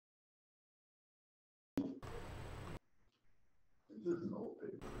This is an old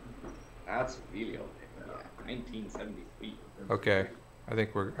paper. That's really old paper. Yeah, 1973. Okay, I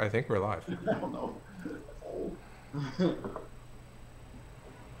think we're live. I don't know. That's old.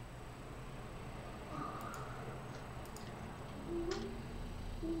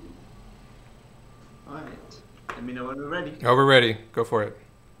 All right. Let me know when we're ready. Oh, we're ready. Go for it.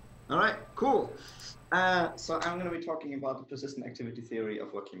 All right, cool. So I'm going to be talking about the persistent activity theory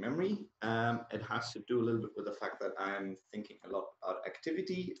of working memory. It has to do a little bit with the fact that I'm thinking a lot about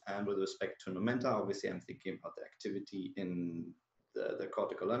activity, and with respect to Numenta, obviously I'm thinking about the activity in the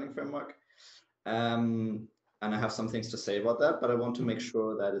cortical learning framework. And I have some things to say about that, but I want to make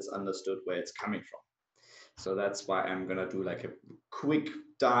sure that it's understood where it's coming from. So that's why I'm going to do like a quick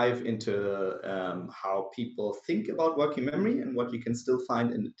dive into how people think about working memory and what you can still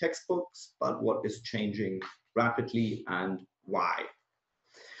find in the textbooks, but what is changing rapidly and why.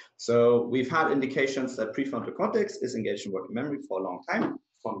 So we've had indications that prefrontal cortex is engaged in working memory for a long time,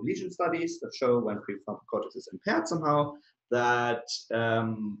 from lesion studies that show when prefrontal cortex is impaired somehow, that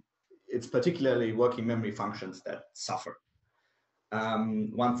it's particularly working memory functions that suffer.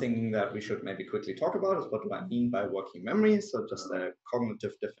 One thing that we should maybe quickly talk about is what do I mean by working memory? So just a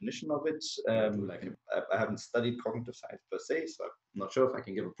cognitive definition of it. I haven't studied cognitive science per se, so I'm not sure if I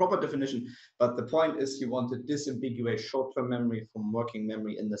can give a proper definition, but the point is you want to disambiguate short-term memory from working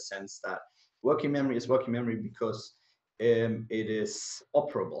memory in the sense that working memory is working memory because it is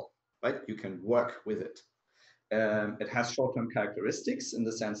operable, right? You can work with it. It has short-term characteristics in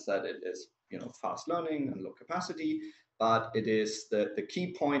the sense that it is, fast learning and low capacity, but it is the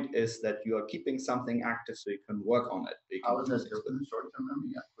key point is that you are keeping something active so you can work on it. How is that different than short-term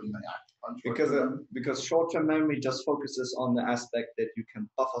memory? Yeah, putting an act on short-term memory? Because short-term memory just focuses on the aspect that you can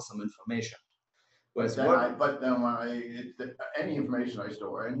buffer some information. But then any information I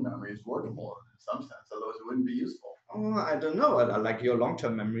store in memory is workable in some sense, otherwise it wouldn't be useful. Oh, I don't know. Like your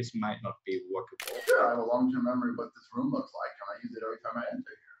long-term memories might not be workable. Sure, I have a long-term memory what this room looks like, and I use it every time I enter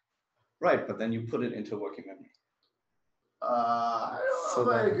here. Right, but then you put it into working memory. I don't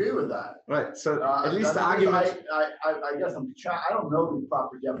know if I agree with that. Right. So at least the argument. I guess I don't know the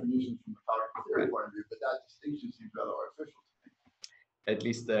proper definitions from the cognitive theory point of view, but that distinction seems rather artificial to me. At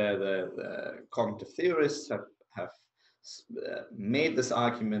least the cognitive theorists have made this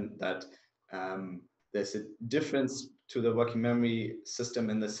argument that there's a difference to the working memory system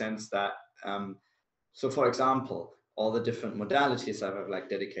in the sense that, so for example, all the different modalities have like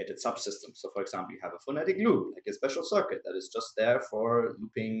dedicated subsystems. So for example, you have a phonetic loop, like a special circuit that is just there for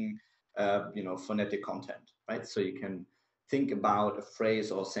looping, phonetic content, right? So you can think about a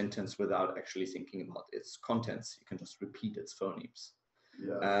phrase or sentence without actually thinking about its contents. You can just repeat its phonemes.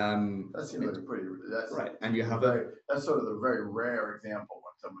 Yeah, that seems like a pretty. That's right, and you have that's sort of the very rare example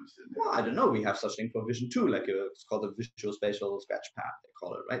when someone's sitting there. Well, I don't know. We have such thing for vision too, like it's called a visual spatial scratch pad. They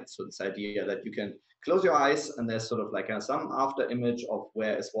call it, right? So this idea that you can close your eyes and there's sort of like some after image of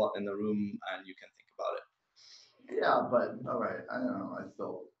where is what in the room, and you can think about it. Yeah, but all right, I don't know.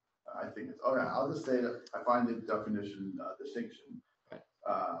 I think it's okay. I'll just say that I find the definition distinction. Right.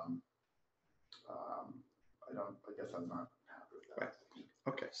 I guess I'm not happy with that. Right.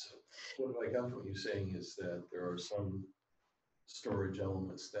 Okay. So what I got from you saying is that there are some storage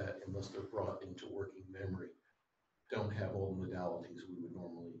elements that, unless they're brought into working memory, don't have all the modalities we would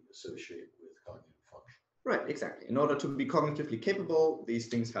normally associate with cognitive function. Right, exactly. In order to be cognitively capable, these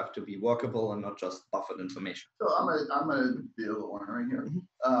things have to be workable and not just buffered information. So I'm gonna be a little right here.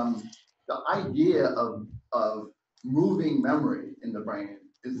 Mm-hmm. The idea of moving memory in the brain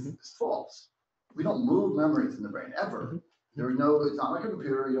is false. We don't move memories in the brain ever. Mm-hmm. It's not like a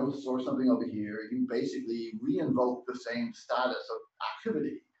computer. You don't store something over here. You basically re-invoke the same status of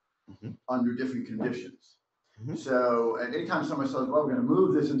activity under different conditions. Mm-hmm. So at any time someone says, well, we're going to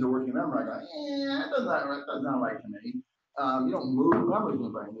move this into working memory, I go, it doesn't sound right to me. You don't move memories in the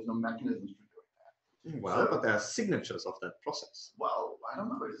brain. There's no mechanisms for doing that. Well, but there are signatures of that process. Well, I don't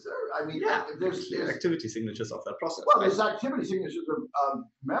know. Is there? I mean, there's activity signatures of that process. Well, there's activity signatures of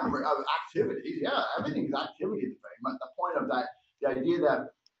memory, of activities. Yeah, everything's activity in the brain. But the point of that, the idea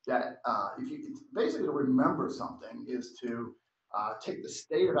that if you basically to remember something is to take the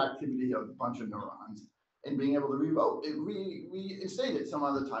state of activity of a bunch of neurons and being able to revoke it, reinstate it some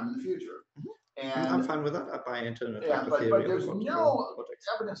other time in the future. Mm-hmm. And I'm fine with that. I buy into it. Yeah, but there's no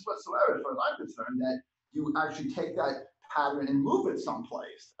evidence whatsoever, as far as I'm concerned, that you actually take that pattern and move it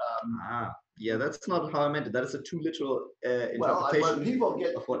someplace. Yeah, that's not how I meant it. That is a too literal interpretation. Well, people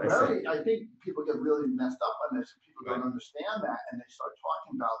get of what I think people get really messed up on this. People don't understand that, and they start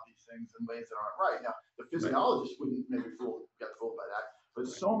talking about these things in ways that aren't right. Now, the physiologists wouldn't maybe get fooled by that, but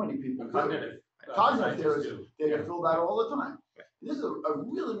so many people do. Cognitive theorists, they get fooled by it all the time. This is a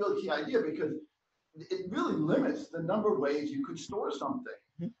really, really key idea because it really limits the number of ways you could store something.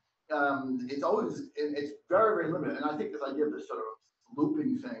 It's always, it's very, very limited. And I think this idea of this sort of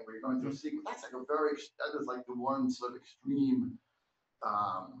looping thing where you're going through a sequence, that's like that is like the one sort of extreme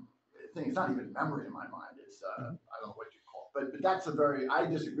thing. It's not even memory in my mind. It's, I don't know what you call it, but that's I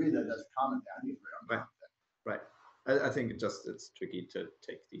disagree that that's a common thing. I think it's very uncommon thing. Right. I think it's tricky to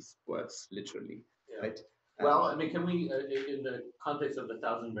take these words literally, right? Well, I mean, can we, in the context of the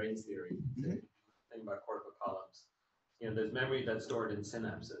 1,000 brains theory, think about cortical columns, there's memory that's stored in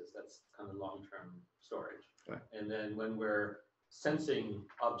synapses. That's kind of long-term storage. Right. And then when we're sensing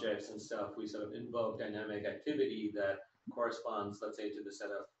objects and stuff, we sort of invoke dynamic activity that corresponds, let's say, to the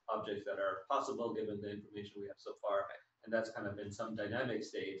set of objects that are possible given the information we have so far. And that's kind of in some dynamic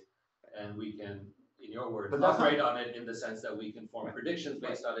state. And we can, in your words, operate on it in the sense that we can form predictions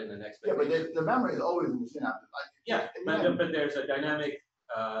based on it and expectations. Yeah, but the memory is always in the synapses. But there's a dynamic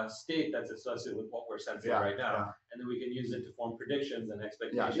state that's associated with what we're sensing right now, and then we can use it to form predictions and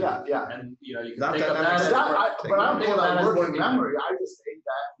expectations. And you can think of that. But I'm talking about working memory. I just think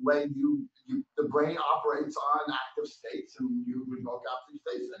that when the brain operates on active states and you invoke active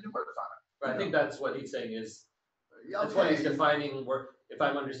states, then it works on it. But I think that's what he's saying is. That's what he's defining work. If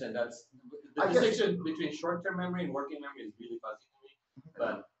I'm understanding, that's the distinction between short-term memory and working memory is really fuzzy to me.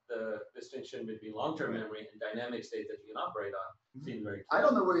 But the distinction between long-term memory and dynamic state that you can operate on seems very clear. I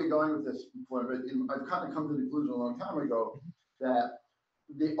don't know where you're going with this point, but I've kind of come to the conclusion a long time ago that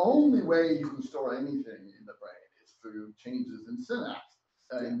the only way you can store anything in the brain is through changes in synapse.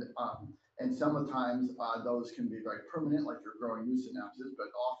 And sometimes those can be very permanent, like you're growing new synapses, but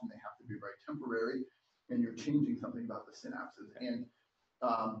often they have to be very temporary, and you're changing something about the synapses. And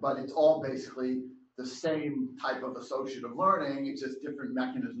but it's all basically the same type of associative learning. It's just different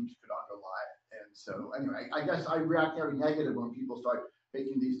mechanisms could underlie it. And so anyway, I guess I react very negative when people start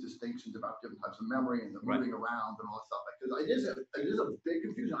making these distinctions about different types of memory and the moving around and all that stuff. Because it is a big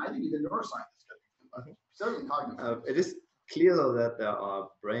confusion. I think even neuroscientists get confused. Certainly cognitive. It is clear though that there are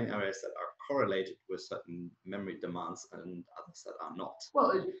brain areas that are correlated with certain memory demands and others that are not.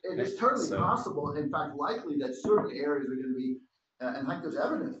 Well, it is totally possible, in fact, likely that certain areas are going to be, in fact, there's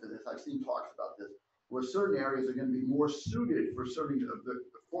evidence for this. I've seen talks about this, where certain areas are going to be more suited for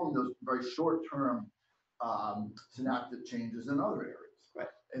form those very short-term synaptic changes than other areas. Right.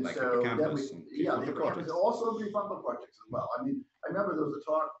 And like so the hippocampus, also prefrontal cortex as well. I mean, I remember there was a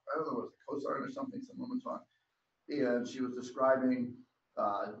talk, I don't know, it was a co-starter or something, some woman talk, and she was describing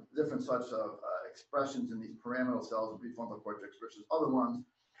different sorts of expressions in these pyramidal cells of prefrontal cortex versus other ones,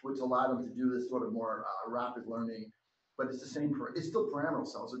 which allow them to do this sort of more rapid learning. But it's the same, it's still pyramidal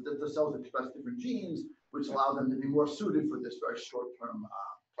cells. The cells express different genes, which allow them to be more suited for this very short-term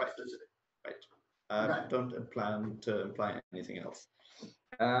plasticity. Right. Don't plan to imply anything else.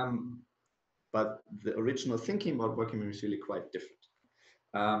 But the original thinking about working memory is really quite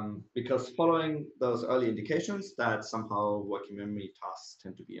different. Because following those early indications that somehow working memory tasks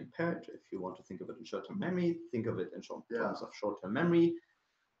tend to be impaired, if you want to think of it in short-term memory, think of it in terms of short-term memory.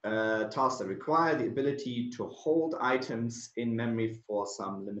 Tasks that require the ability to hold items in memory for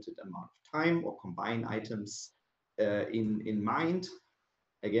some limited amount of time or combine items in mind.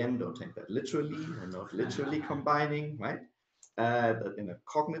 Again, don't take that literally. We're not literally combining, right? But in a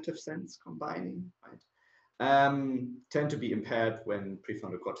cognitive sense, combining, right? Tend to be impaired when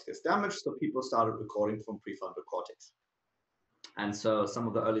prefrontal cortex is damaged. So people started recording from prefrontal cortex. And so some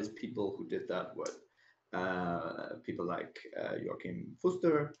of the earliest people who did that were people like Joachim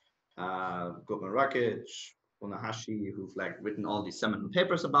Fuster, Goodman Rakic, Funahashi, who've written all these seminal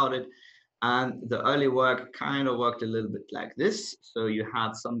papers about it. And the early work kind of worked a little bit like this. So you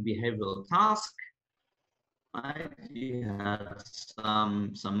had some behavioral task, right? You had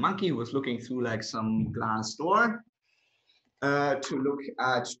some monkey who was looking through some glass door to look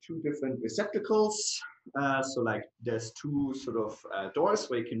at two different receptacles. So there's two sort of doors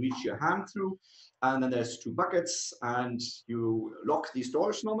where you can reach your hand through. And then there's two buckets, and you lock these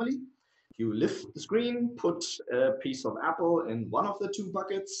doors normally. You lift the screen, put a piece of apple in one of the two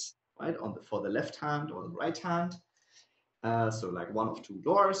buckets, right, for the left hand or the right hand. So one of two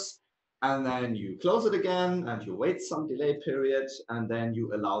doors. And then you close it again, and you wait some delay period, and then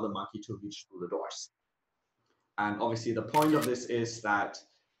you allow the monkey to reach through the doors. And obviously the point of this is that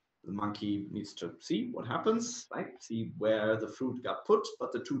the monkey needs to see what happens, right? See where the fruit got put,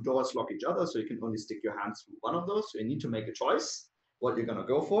 but the two doors lock each other, so you can only stick your hand through one of those. So you need to make a choice what you're gonna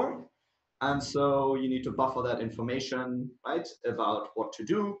go for. And so you need to buffer that information, right, about what to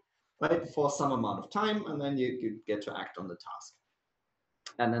do, right, for some amount of time, and then you get to act on the task.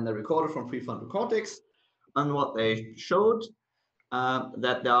 And then they recorded from prefrontal cortex, and what they showed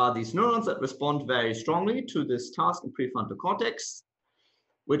that there are these neurons that respond very strongly to this task in prefrontal cortex,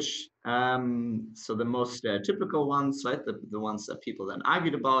 which, so the most typical ones, right, the ones that people then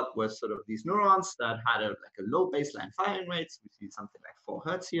argued about were sort of these neurons that had like a low baseline firing rate. So we see something like 4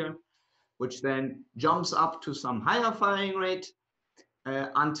 Hertz here, which then jumps up to some higher firing rate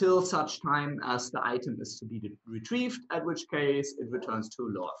until such time as the item is to be retrieved, at which case it returns to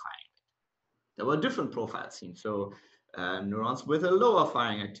lower firing rate. There were different profiles seen. So neurons with a lower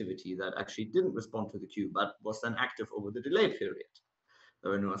firing activity that actually didn't respond to the cue, but was then active over the delay period.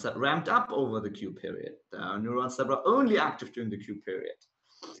 There were neurons that ramped up over the cue period. There are neurons that were only active during the cue period.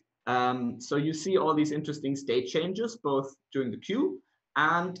 So you see all these interesting state changes, both during the cue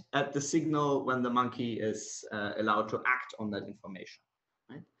and at the signal when the monkey is allowed to act on that information.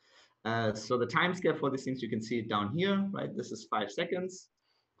 Right? So the time scale for these things, you can see it down here, right? This is 5 seconds.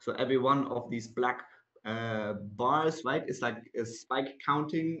 So every one of these black bars, right, is like a spike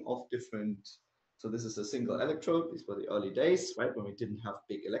counting of different. So this is a single electrode. These were the early days, right, when we didn't have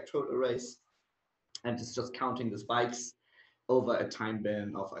big electrode arrays. And it's just counting the spikes over a time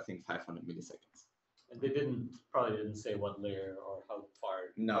bin of, I think, 500 milliseconds. And they probably didn't say what layer or how far.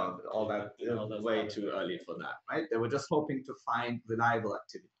 No, all that way too early for that, right? They were just hoping to find reliable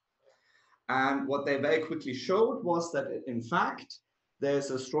activity. And what they very quickly showed was that, in fact, there's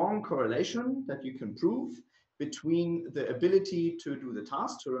a strong correlation that you can prove between the ability to do the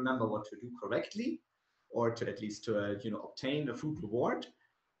task, to remember what to do correctly, or to at least to obtain a food reward,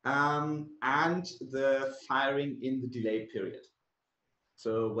 and the firing in the delay period.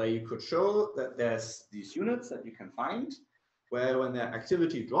 So where you could show that there's these units that you can find, where when their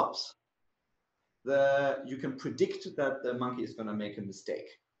activity drops, you can predict that the monkey is going to make a mistake.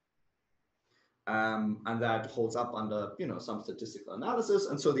 And that holds up under some statistical analysis.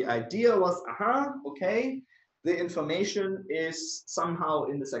 And so the idea was, okay, the information is somehow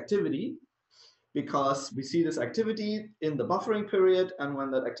in this activity, because we see this activity in the buffering period, and when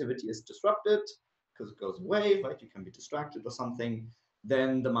that activity is disrupted, because it goes away, right, you can be distracted or something,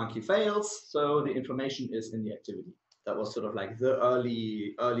 then the monkey fails, so the information is in the activity. That was sort of like the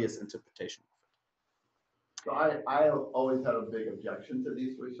earliest interpretation of So it. I always had a big objection to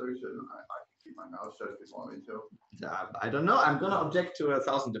these research, and I can keep my mouth shut if you want me to. I don't know, I'm going to object to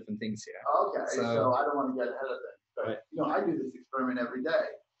 1,000 different things here. Okay, so I don't want to get ahead of it. But right. I do this experiment every day.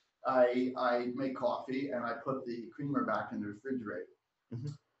 I make coffee and I put the creamer back in the refrigerator. Mm-hmm.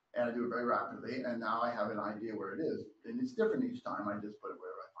 And I do it very rapidly. And now I have an idea where it is. And it's different each time. I just put it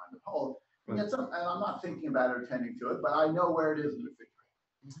wherever I find the hole. Right. And I'm not thinking about it or tending to it, but I know where it is in the refrigerator.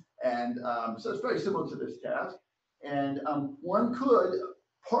 Mm-hmm. And so it's very similar to this task. And one could,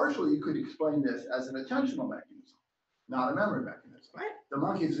 partially you could explain this as an attentional mechanism, not a memory mechanism. Right. The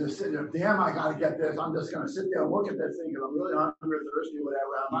monkey's just sitting there, damn, I got to get this. I'm just going to sit there and look at this thing because I'm really hungry or thirsty or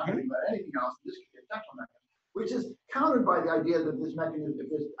whatever. I'm not thinking about anything else. This could be a attentional mechanism, which is countered by the idea that this mechanism, if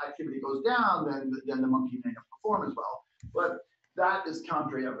this activity goes down, then the monkey may not perform as well. But that is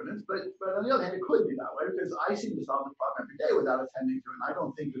counter evidence. But on the other hand, it could be that way because I seem to solve the problem every day without attending to it. And I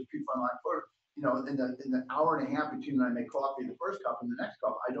don't think there's prefrontal cortex. In the hour and a half between when I make coffee, the first cup and the next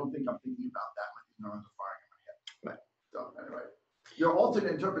cup, I don't think I'm thinking about that when these neurons are firing in my head. Right. So anyway. Your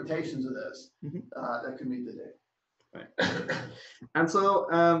alternate interpretations of this that could meet the day. Right. And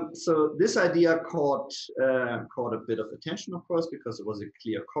so this idea caught a bit of attention, of course, because it was a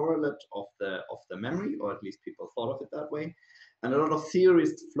clear correlate of the memory, or at least people thought of it that way. And a lot of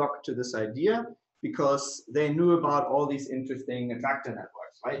theorists flocked to this idea because they knew about all these interesting attractor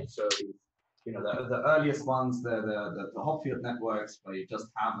networks, right? So the earliest ones, the Hopfield networks, where you just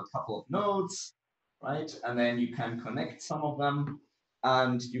have a couple of nodes, right? And then you can connect some of them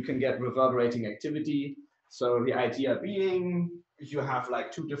and you can get reverberating activity. So the idea being you have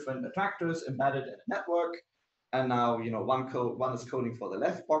like 2 different attractors embedded in a network. And now, one is coding for the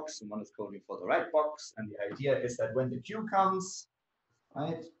left box and one is coding for the right box. And the idea is that when the cue comes,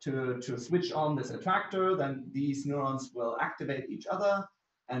 right, to switch on this attractor, then these neurons will activate each other.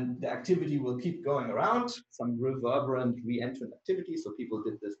 And the activity will keep going around, some reverberant re-entrant activity. So people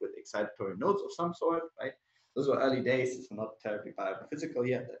did this with excitatory nodes of some sort, right? Those were early days. It's not terribly biophysical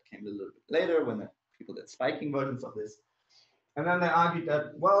yet. That came a little bit later when people did spiking versions of this. And then they argued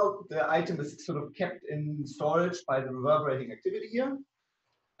that, well, the item is sort of kept in storage by the reverberating activity here.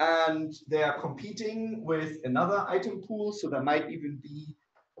 And they are competing with another item pool. So there might even be,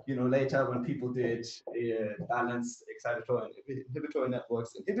 later when people did balanced excitatory and inhibitory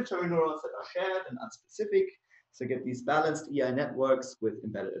networks, inhibitory neurons that are shared and unspecific. So get these balanced EI networks with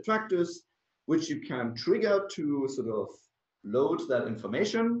embedded attractors, which you can trigger to sort of load that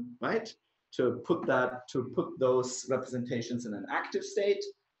information, right? to put those representations in an active state.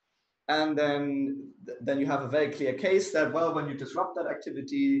 And then you have a very clear case that, well, when you disrupt that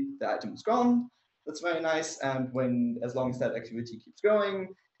activity, the item is gone. That's very nice. And as long as that activity keeps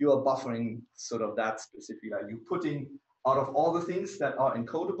going, you are buffering sort of that specific value, putting out of all the things that are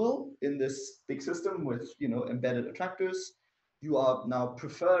encodable in this big system with, embedded attractors, you are now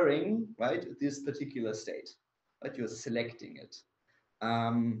preferring, right, this particular state, right? You're selecting it.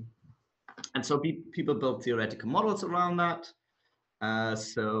 And so people build theoretical models around that.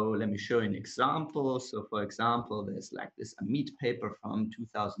 So let me show you an example. So for example, there's like this Amit paper from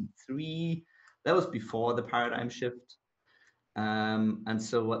 2003. That was before the paradigm shift. And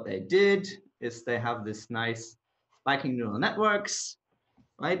so what they did is they have this nice spiking neural networks,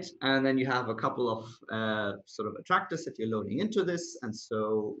 right? And then you have a couple of sort of attractors that you're loading into this. And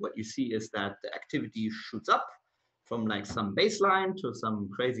so what you see is that the activity shoots up from like some baseline to some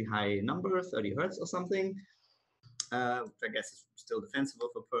crazy high number, 30 hertz or something, which I guess is still defensible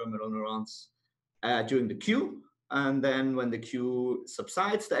for pyramidal neurons, during the queue. And then when the queue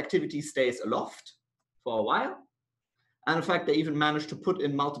subsides, the activity stays aloft for a while. And in fact, they even managed to put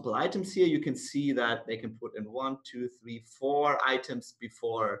in multiple items here. You can see that they can put in 1, 2, 3, 4 items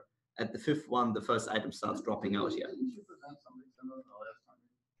before at the 5th one, the first item starts dropping out here. Didn't you present something similar the last time?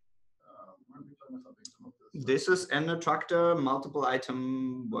 Weren't we talking about something similar to this? This is an attractor multiple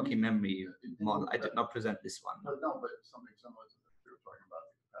item working memory model. I did not present this one. But no, but something similar to this. We were talking about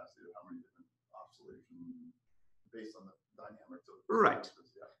the capacity of how many different oscillations based on the dynamics of the Right.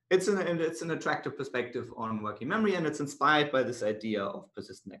 process, yeah. It's an attractive perspective on working memory, and it's inspired by this idea of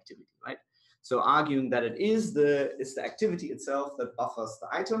persistent activity, right? So arguing that it is the activity itself that buffers the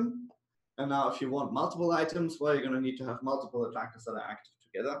item. And now if you want multiple items, well, you're going to need to have multiple attractors that are active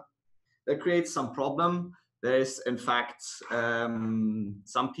together. That creates some problem. There's, in fact,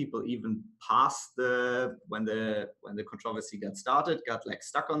 some people even past when the controversy got started, got like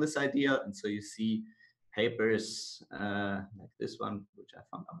stuck on this idea. And so you see papers like this one, which I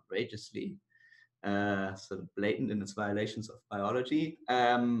found outrageously sort of blatant in its violations of biology,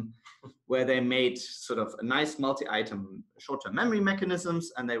 where they made sort of a nice multi-item short-term memory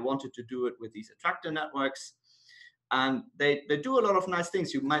mechanisms, and they wanted to do it with these attractor networks. And they do a lot of nice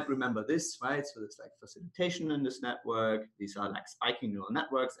things. You might remember this, right? So there's like facilitation in this network. These are like spiking neural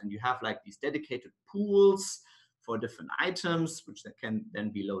networks, and you have like these dedicated pools for different items, which they can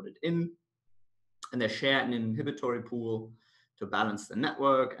then be loaded in. And they share an inhibitory pool to balance the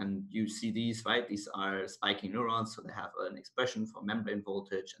network. And you see these, right? These are spiking neurons, so they have an expression for membrane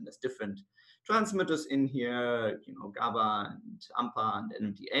voltage, and there's different transmitters in here, GABA and AMPA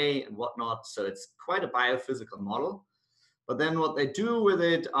and NMDA and whatnot. So it's quite a biophysical model. But then what they do with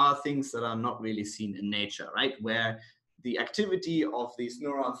it are things that are not really seen in nature, right? Where the activity of these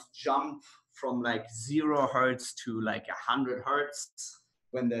neurons jump from like 0 hertz to like 100 hertz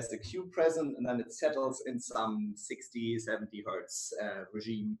when there's a cue present, and then it settles in some 60, 70 hertz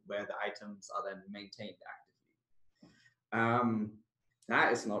regime where the items are then maintained actively.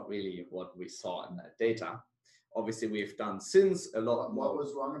 That is not really what we saw in that data. Obviously, we've done since a lot more. What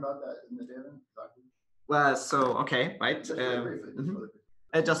was wrong about that in the data? Exactly. Well, so, okay, right. Just really briefly, just really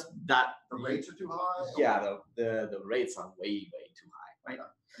It just that the rates are too high? yeah, the rates are way too high,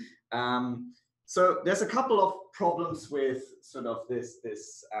 right? So there's a couple of problems with sort of this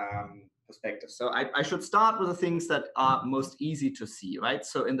perspective. So I should start with the things that are most easy to see, right?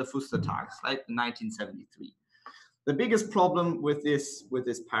 So in the Fuster tags, right, in 1973, the biggest problem with this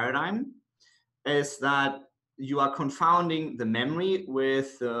paradigm is that you are confounding the memory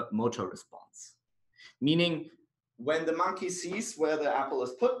with the motor response, meaning when the monkey sees where the apple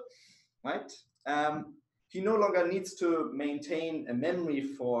is put, right, he no longer needs to maintain a memory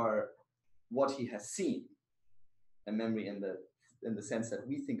for what he has seen, a memory in the sense that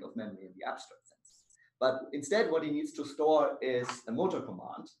we think of memory in the abstract sense. But instead, what he needs to store is a motor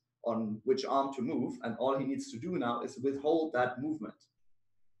command on which arm to move, and all he needs to do now is withhold that movement.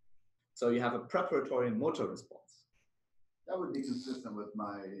 So you have a preparatory motor response. That would be consistent with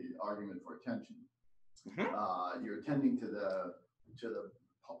my argument for attention. Mm-hmm. You're attending to the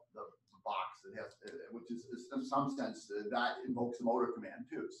box that has, which is in some sense that invokes a motor command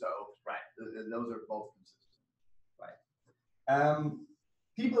too. So right, those are both consistent. Right.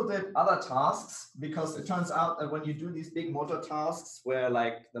 People did other tasks because it turns out that when you do these big motor tasks where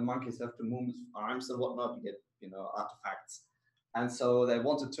like the monkeys have to move arms and whatnot, you get artifacts. And so they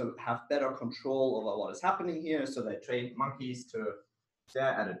wanted to have better control over what is happening here. So they trained monkeys to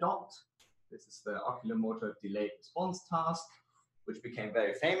stare at a dot. This is the oculomotor delayed response task, which became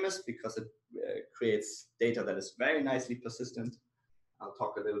very famous because it creates data that is very nicely persistent. I'll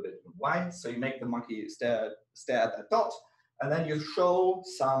talk a little bit why. So you make the monkey stare at that dot, and then you show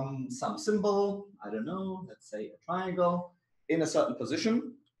some symbol, I don't know, let's say a triangle, in a certain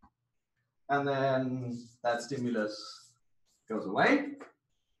position. And then that stimulus goes away.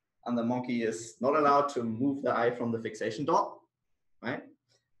 And the monkey is not allowed to move the eye from the fixation dot, right?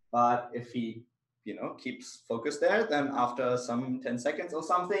 But if he, keeps focused there, then after some 10 seconds or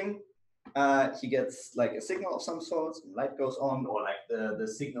something, he gets like a signal of some sort, light goes on, or like the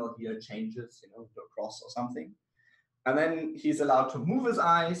signal here changes, to a cross or something. And then he's allowed to move his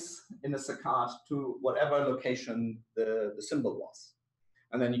eyes in a saccade to whatever location the symbol was.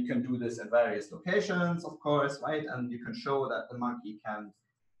 And then you can do this in various locations, of course, right? And you can show that the monkey can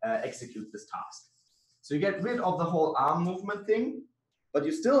execute this task. So you get rid of the whole arm movement thing, but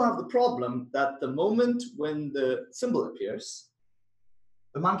you still have the problem that the moment when the symbol appears,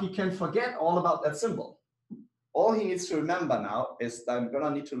 the monkey can forget all about that symbol. All he needs to remember now is that I'm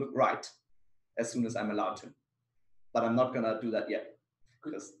gonna need to look right as soon as I'm allowed to. But I'm not gonna do that yet.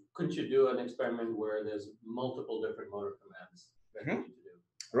 Couldn't you do an experiment where there's multiple different motor commands that you need to do?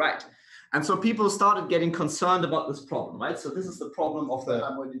 Right. And so people started getting concerned about this problem, right? So this is the problem of the...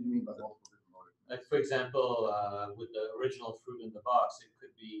 What did you mean by multiple different motor commands? Like, for example, with the original fruit in the box, it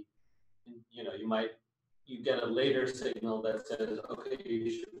could be, you get a later signal that says, okay,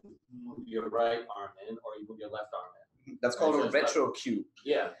 you should move your right arm in, or you move your left arm in. That's called a retro cue.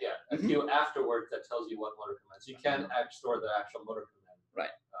 Yeah. A cue afterwards that tells you what motor commands. You can't store the actual motor command.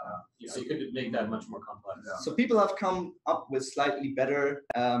 Right. So you could make that much more complex. Yeah. So people have come up with slightly better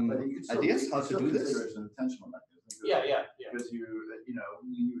ideas how to do this. It's an intentional mechanism. Yeah. Because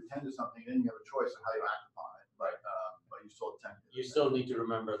you attend to something, then you have a choice of how you act upon it, but you still attend. You still need to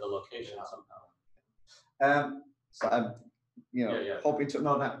remember the location somehow. So I'm, hoping to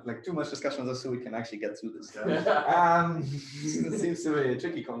not have like too much discussion on this, so we can actually get through this. It seems to be a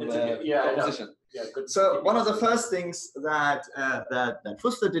tricky composition. Yeah, good. So one of the first things that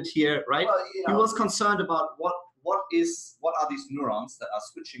Fuster did here, right? Well, he was concerned about what are these neurons that are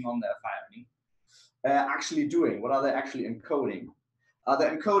switching on their firing actually doing? What are they actually encoding? Are they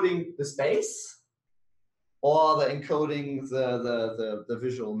encoding the space, or are they encoding the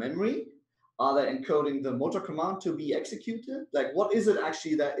visual memory? Are they encoding the motor command to be executed? Like, what is it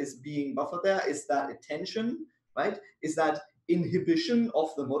actually that is being buffered there? Is that attention, right? Is that inhibition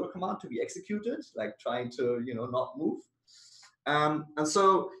of the motor command to be executed, like trying to, not move? And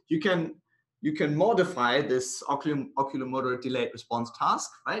so you can modify this oculomotor delayed response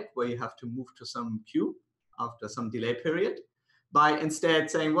task, right? Where you have to move to some cue after some delay period, by instead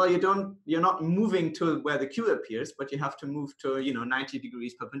saying, well, you're not moving to where the cue appears, but you have to move to, 90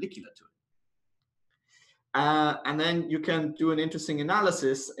 degrees perpendicular to it. And then you can do an interesting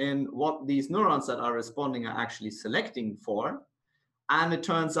analysis in what these neurons that are responding are actually selecting for. And it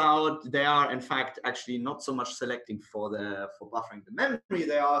turns out they are, in fact, actually not so much selecting for buffering the memory.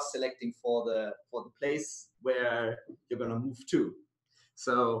 They are selecting for the place where you're going to move to.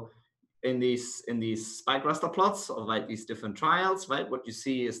 So in these spike raster plots of like these different trials, right, what you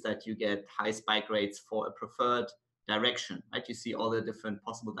see is that you get high spike rates for a preferred direction, right? You see all the different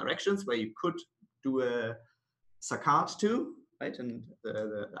possible directions where you could do a saccade to, right, and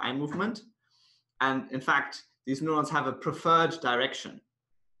the eye movement. And in fact, these neurons have a preferred direction.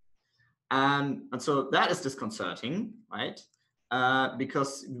 And so that is disconcerting, right?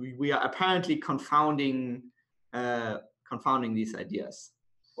 Because we are apparently confounding these ideas.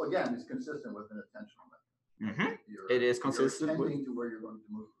 Well, again, it's consistent with an attentional mechanism. It is consistent with with... to where you're going to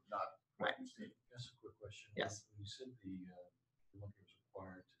move, not right. what you see. Just a quick question. Yes. When you said the monkey was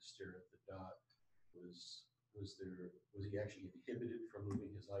required to stare at the dot, was he actually inhibited from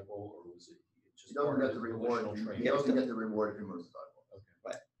moving his eyeball, or was it just He doesn't get the reward. He doesn't get the reward if he moves his eyeball. Okay.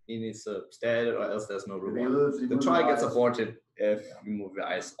 Right. He needs to stare at it, or else there's no If he reward. moves, The trial gets aborted if you move your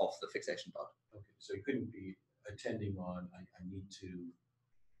eyes off the fixation dot. Okay, so he couldn't be attending on, I need to.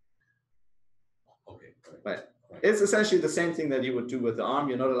 Okay, right. It's essentially the same thing that you would do with the arm.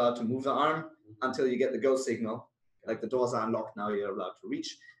 You're not allowed to move the arm until you get the go signal. Like the doors are unlocked now, you're allowed to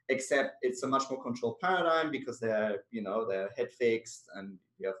reach. Except it's a much more controlled paradigm because they're head fixed and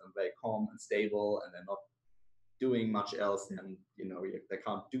you have them very calm and stable, and they're not doing much else, and they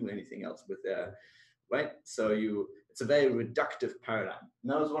can't do anything else with their right. So it's a very reductive paradigm.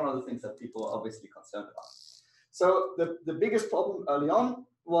 And that was one of the things that people are obviously concerned about. So the biggest problem early on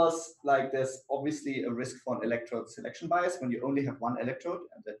was like there's obviously a risk for an electrode selection bias when you only have one electrode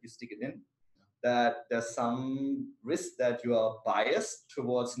and that you stick it in. That there's some risk that you are biased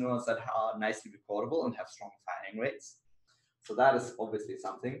towards neurons that are nicely recordable and have strong firing rates. So that is obviously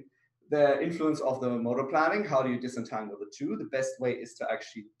something. the influence of the motor planning. How do you disentangle the two? The best way is to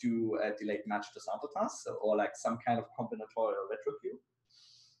actually do a delayed match to sample task, so, or like some kind of combinatorial retroqueue.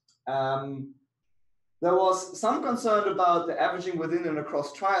 There was some concern about the averaging within and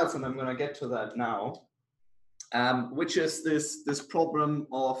across trials, and I'm going to get to that now, which is this problem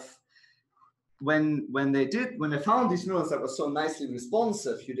of when they found these neurons that were so nicely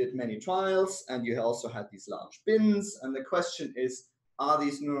responsive, you did many trials, and you also had these large bins, and the question is, are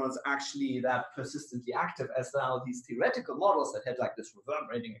these neurons actually that persistently active as now these theoretical models that had like this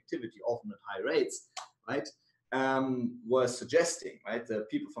reverberating activity, often at high rates, right, were suggesting, right? The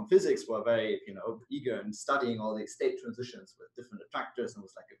people from physics were very, eager in studying all these state transitions with different attractors, and it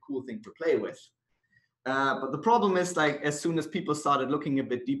was like a cool thing to play with. But the problem is, like, as soon as people started looking a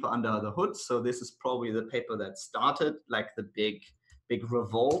bit deeper under the hood, so this is probably the paper that started like the big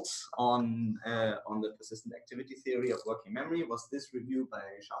revolt on the persistent activity theory of working memory, was this review by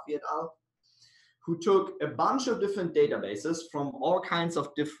Shafi et al., who took a bunch of different databases from all kinds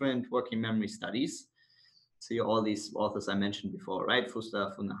of different working memory studies. See all these authors I mentioned before, right?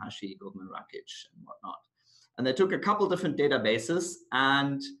 Fuster, Funahashi, Goldman, Rakic, and whatnot. And they took a couple different databases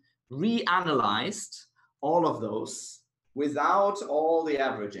and reanalyzed all of those without all the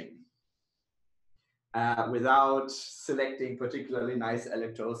averaging. Without selecting particularly nice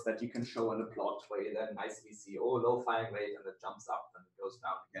electrodes that you can show in a plot where you then nicely see, oh, low firing rate, and it jumps up and it goes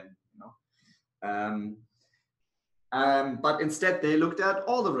down again, but instead they looked at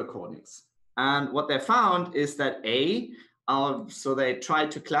all the recordings. And what they found is that so they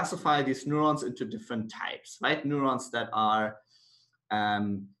tried to classify these neurons into different types, right? Neurons that are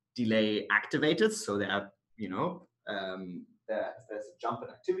delay activated, so they are, there's a jump in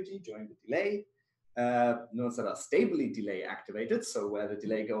activity during the delay. Neurons that are stably delay activated, so where the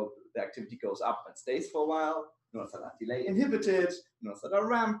activity goes up and stays for a while. Neurons that are delay inhibited, neurons that are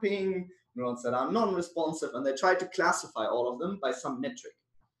ramping, neurons that are non-responsive, and they try to classify all of them by some metric.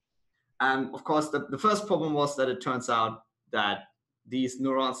 And of course, the first problem was that it turns out that these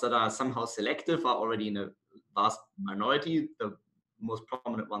neurons that are somehow selective are already in a vast minority. The most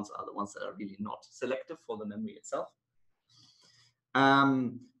prominent ones are the ones that are really not selective for the memory itself.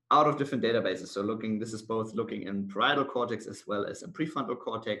 Out of different databases. So this is both looking in parietal cortex as well as in prefrontal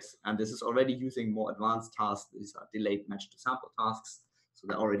cortex. And this is already using more advanced tasks. These are delayed match to sample tasks. So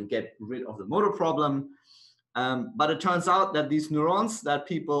they already get rid of the motor problem. But it turns out that these neurons that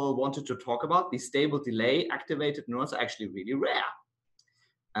people wanted to talk about, these stable delay activated neurons, are actually really rare.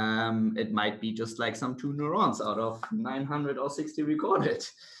 It might be just like some 2 neurons out of 900 or 60 recorded.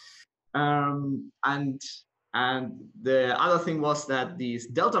 And the other thing was that these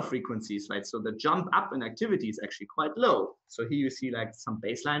delta frequencies, right? So the jump up in activity is actually quite low. So here you see like some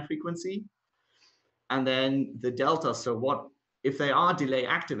baseline frequency, and then the delta. So what if they are delay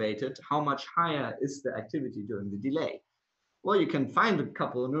activated? How much higher is the activity during the delay? Well, you can find a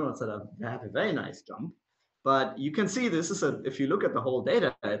couple of neurons that have a very nice jump, but you can see this is if you look at the whole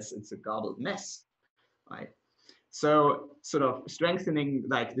data, it's a garbled mess, right? So sort of strengthening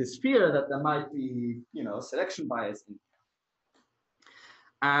like this fear that there might be, selection bias in here.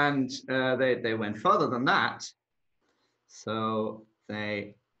 And they went further than that. So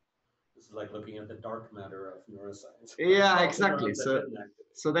this is like looking at the dark matter of neuroscience. Yeah, exactly. So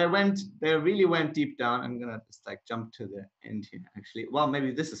they really went deep down. I'm gonna just like jump to the end here, actually. Well,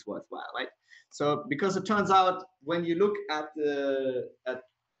 maybe this is worthwhile, right? So because it turns out when you look at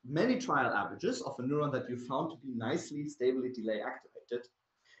many trial averages of a neuron that you found to be nicely, stably delay activated,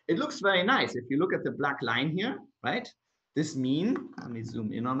 it looks very nice. If you look at the black line here, right? This mean, let me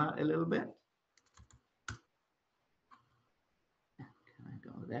zoom in on that a little bit. Can I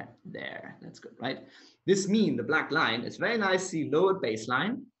go there? There, that's good, right? This mean, the black line, is very nicely low at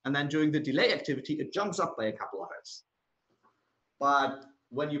baseline, and then during the delay activity, it jumps up by a couple of hertz. But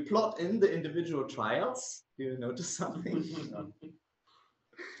when you plot in the individual trials, you notice something.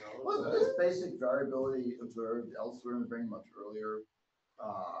 Wasn't this basic variability observed elsewhere in the brain much earlier,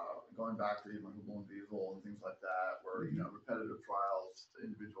 going back to even Hubble and Wiesel and things like that, where repetitive trials,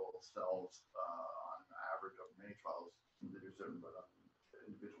 individual cells, on average of many trials, they do certain, but on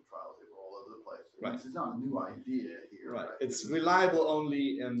individual trials, they were all over the place. Right. This is not a new idea here. Right. It's reliable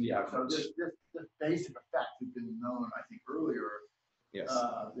only in the average. So this basic effect has been known, I think, earlier. Yes.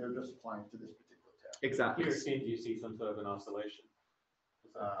 They're just applying to this particular test. Exactly. Here, seems you see some sort of an oscillation.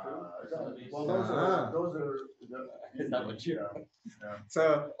 Well, those are Is that what you are?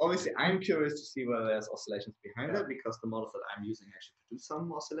 So obviously I'm curious to see whether there's oscillations behind it, because the models that I'm using actually produce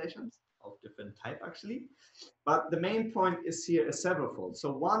some oscillations of different type actually. But the main point is here is severalfold.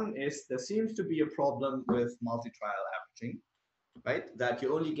 So one is there seems to be a problem with multi-trial averaging. right? That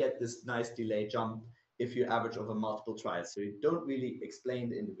you only get this nice delay jump if you average over multiple trials. So you don't really explain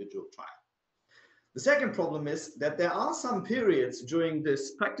the individual trial. The second problem is that there are some periods during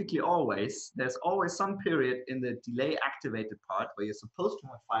this, practically always, there's always some period in the delay activated part where you're supposed to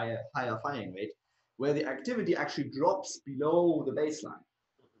have higher firing rate, where the activity actually drops below the baseline.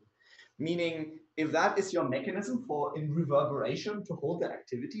 Meaning, if that is your mechanism for in reverberation to hold the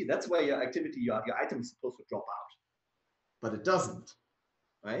activity, that's where your activity, your item is supposed to drop out. But it doesn't,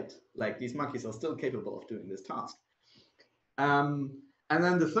 right? Like these monkeys are still capable of doing this task. And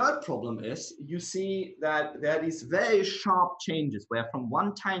then the third problem is you see that there are these very sharp changes where from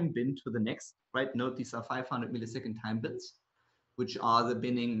one time bin to the next, right? Note these are 500 millisecond time bins, which are the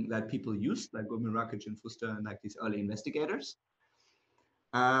binning that people use, like Goldman, Rakic, and Fuster, and like these early investigators.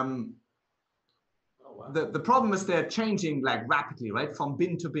 The problem is they're changing like rapidly, right? From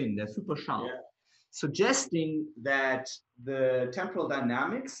bin to bin, they're super sharp. Yeah. Suggesting that the temporal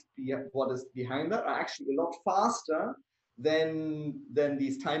dynamics, what is behind that, are actually a lot faster than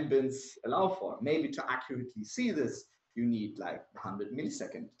these time bins allow for. Maybe to accurately see this, you need like 100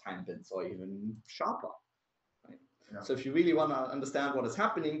 millisecond time bins or even sharper. Right? Yeah. So if you really want to understand what is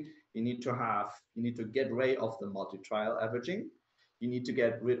happening, you need to get rid of the multi-trial averaging. You need to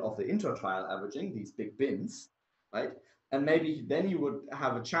get rid of the inter-trial averaging, these big bins, right? And maybe then you would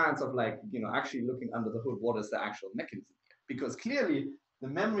have a chance of like, actually looking under the hood, what is the actual mechanism here? Because clearly the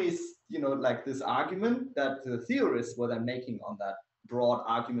memories, like this argument that the theorists were then making on that broad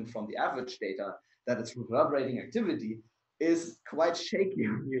argument from the average data, that it's reverberating activity, is quite shaky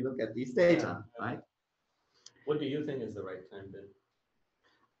when you look at these data, right? What do you think is the right time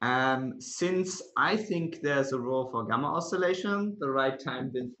bin? Since I think there's a role for gamma oscillation, the right time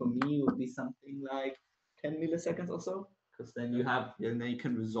bin for me would be something like 10 milliseconds or so, because then you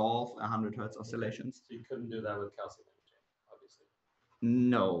can resolve 100 hertz oscillations. So you couldn't do that with calcium imaging, obviously.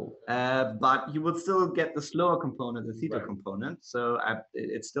 No, but you would still get the slower component, the theta component, so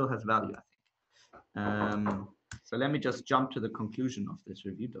it still has value, I think. So let me just jump to the conclusion of this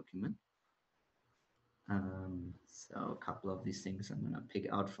review document. So a couple of these things I'm going to pick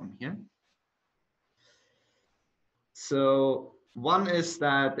out from here. So one is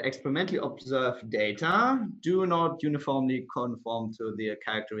that the experimentally observed data do not uniformly conform to the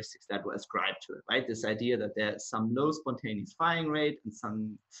characteristics that were ascribed to it, right? This idea that there's some low spontaneous firing rate and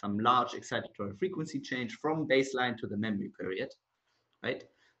some large excitatory frequency change from baseline to the memory period, right?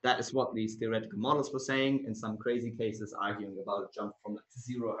 That is what these theoretical models were saying, in some crazy cases arguing about a jump from like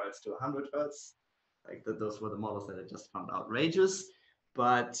 0 hertz to 100 hertz. Like those were the models that I just found outrageous.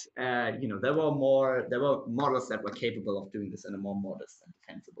 But there were models that were capable of doing this in a more modest and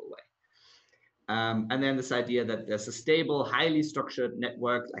defensible way. And then this idea that there's a stable, highly structured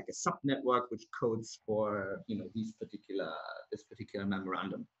network, like a subnetwork, which codes for this particular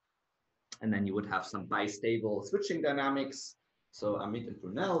memorandum. And then you would have some bistable switching dynamics. So Amit and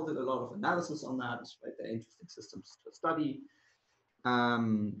Brunel did a lot of analysis on that. Right? They're interesting systems to study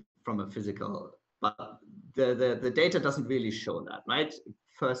from a physical. But the data doesn't really show that, right?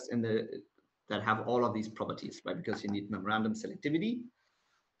 First, that have all of these properties, right? Because you need memorandum selectivity,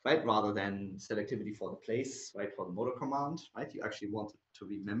 right? Rather than selectivity for the place, right? For the motor command, right? You actually want it to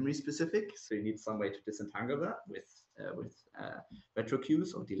be memory specific, so you need some way to disentangle that with retro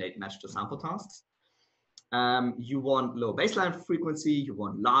queues or delayed match to sample tasks. You want low baseline frequency. You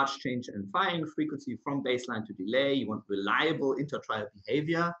want large change in firing frequency from baseline to delay. You want reliable inter-trial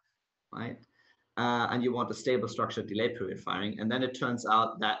behavior, right? And you want a stable structured delay period firing. And then it turns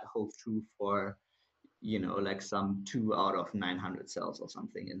out that holds true for, like some 2 out of 900 cells or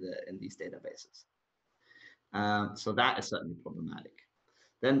something in these databases. So that is certainly problematic.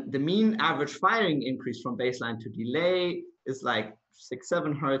 Then the mean average firing increase from baseline to delay is like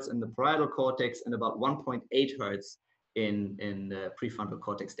 6-7 hertz in the parietal cortex and about 1.8 hertz in the prefrontal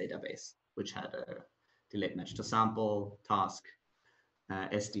cortex database, which had a delayed match to sample task.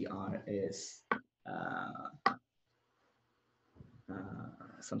 SDR is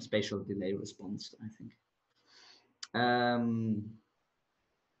some spatial delay response, I think.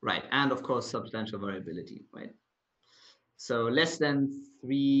 Right, and of course, substantial variability, right? So less than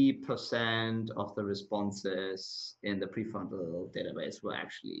 3% of the responses in the prefrontal database were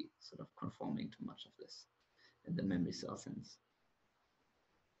actually sort of conforming to much of this in the memory cell sense.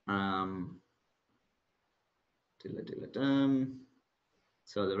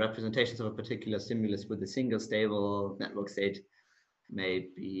 So the representations of a particular stimulus with a single stable network state may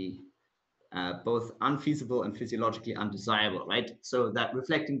be both unfeasible and physiologically undesirable, right? So that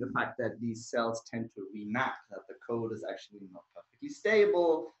reflecting the fact that these cells tend to remap, that the code is actually not perfectly perfectly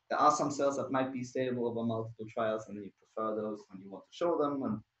stable. There are some cells that might be stable over multiple trials, and then you prefer those when you want to show them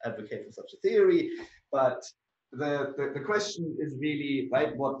and advocate for such a theory. But the question is really,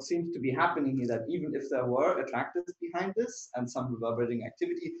 right, what seems to be happening here, that even if there were attractors behind this and some reverberating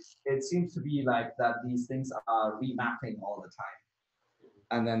activity, it seems to be like that these things are remapping all the time.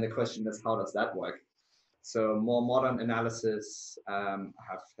 And then the question is, how does that work? So more modern analysis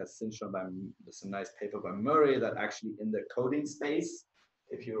has since shown by there's a nice paper by Murray that actually in the coding space,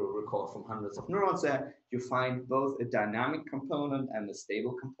 if you recall from hundreds of neurons there, you find both a dynamic component and a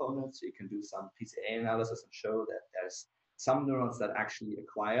stable component. So you can do some PCA analysis and show that there's some neurons that actually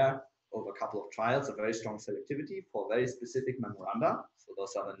acquire over a couple of trials a very strong selectivity for very specific memoranda. So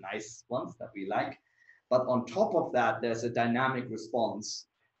those are the nice ones that we like. But on top of that, there's a dynamic response,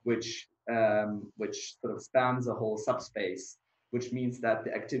 which sort of spans a whole subspace, which means that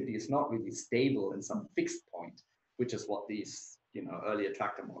the activity is not really stable in some fixed point, which is what these early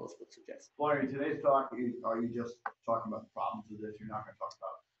attractor models would suggest. Florian, today's talk, are you just talking about the problems of this? You're not going to talk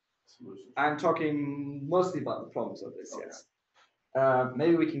about solutions? I'm talking mostly about the problems of this, okay. Yes.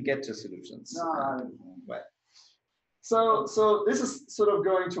 Maybe we can get to solutions. No, right. So this is sort of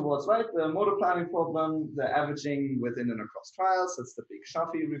going towards, right, the motor planning problem, the averaging within and across trials. That's the big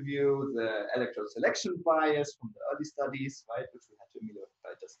Shafi review, the electrode selection bias from the early studies, right, which we had to ameliorate by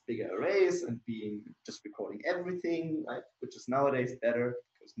just bigger arrays and just recording everything, right, which is nowadays better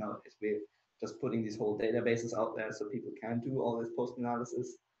because nowadays we're just putting these whole databases out there so people can do all this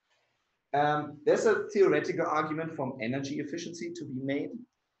post-analysis. There's a theoretical argument from energy efficiency to be made.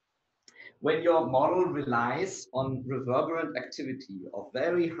 When your model relies on reverberant activity of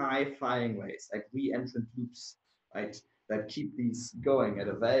very high firing rates, like re-entrant loops, right, that keep these going at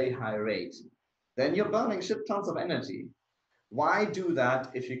a very high rate, then you're burning shit tons of energy. Why do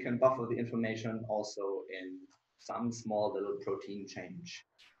that if you can buffer the information also in some small little protein change,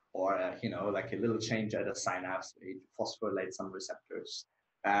 or like a little change at a synapse where you phosphorylate some receptors?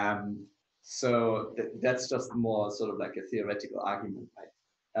 So that's just more sort of like a theoretical argument, right?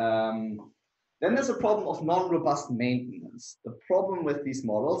 Then there's a problem of non-robust maintenance. The problem with these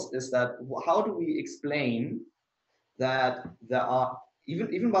models is that how do we explain that there are,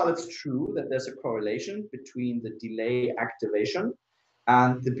 even while it's true that there's a correlation between the delay activation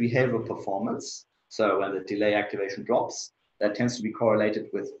and the behavioral performance. So when the delay activation drops, that tends to be correlated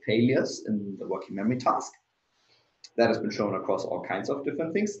with failures in the working memory task. That has been shown across all kinds of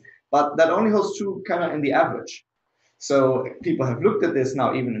different things, but that only holds true kind of in the average. So people have looked at this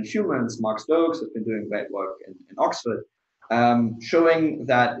now, even in humans. Mark Stokes has been doing great work in Oxford, showing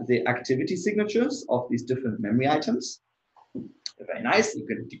that the activity signatures of these different memory items are very nice. You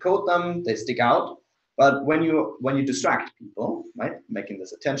can decode them; they stick out. But when you distract people, right, making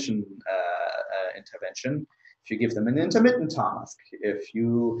this attention intervention, if you give them an intermittent task, if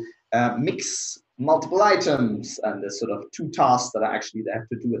you mix multiple items and there's sort of two tasks that are actually they have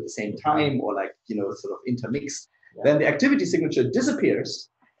to do at the same time, or like sort of intermixed. Yeah. Then the activity signature disappears.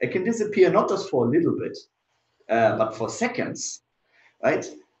 It can disappear not just for a little bit, but for seconds, right?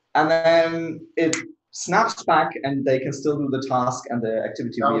 And then it snaps back and they can still do the task and the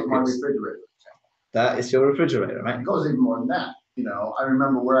activity reappears. That was my refrigerator. That is your refrigerator, right? It goes even more than that. I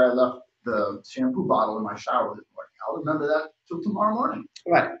remember where I left the shampoo bottle in my shower this morning. I'll remember that till tomorrow morning.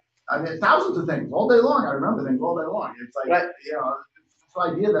 Right. I mean, thousands of things all day long. I remember things all day long. It's like, right. It's the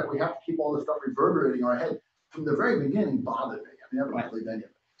idea that we have to keep all this stuff reverberating in our head. From the very beginning bothered me. I never believed any of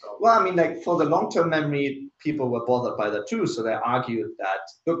it. So. Well, I mean, like for the long-term memory, people were bothered by that too. So they argued that,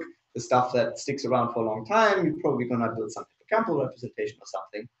 look, the stuff that sticks around for a long time, you're probably going to build some hippocampal representation or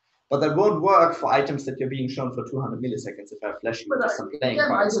something. But that won't work for items that you're being shown for 200 milliseconds if I flash you just some playing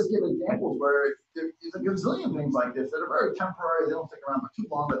cards. I just give examples where there's a gazillion things like this that are very temporary. They don't stick around for too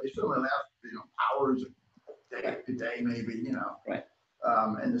long, but they certainly last, hours, a day maybe, Right.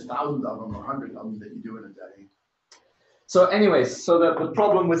 And there's thousands of them or hundreds of them that you do in a day. So anyways, so the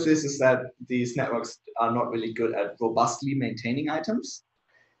problem with this is that these networks are not really good at robustly maintaining items,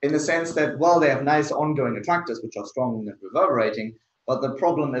 in the sense that, well, they have nice ongoing attractors, which are strong and reverberating, but the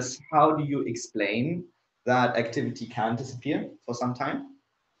problem is, how do you explain that activity can disappear for some time?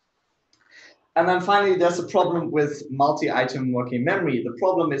 And then finally, there's a problem with multi-item working memory. The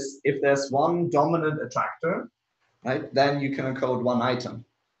problem is, if there's one dominant attractor, right, then you can encode one item.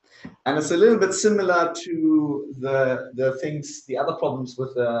 And it's a little bit similar to the other problems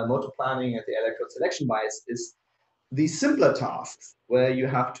with the motor planning and the electrode selection bias is the simpler tasks where you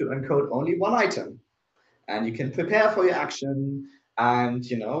have to encode only one item. And you can prepare for your action. And,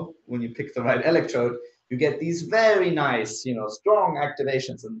 when you pick the right electrode, you get these very nice, strong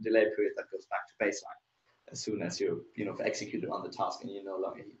activations in the delay period that goes back to baseline. as soon as you've executed on the task and you no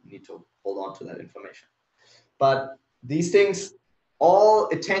longer need to hold on to that information. But these things all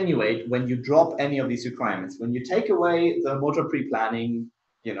attenuate when you drop any of these requirements. When you take away the motor pre-planning,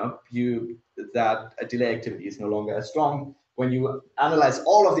 that delay activity is no longer as strong. When you analyze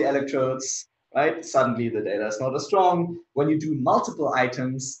all of the electrodes, right, suddenly the data is not as strong. When you do multiple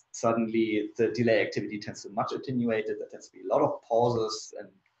items, suddenly the delay activity tends to be much attenuated. There tends to be a lot of pauses and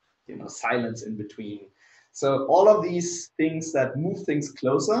silence in between. So all of these things that move things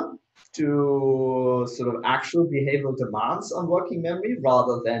closer to sort of actual behavioral demands on working memory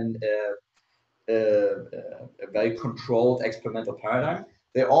rather than a very controlled experimental paradigm,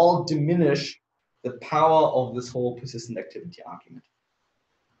 they all diminish the power of this whole persistent activity argument.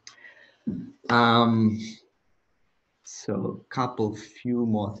 So a few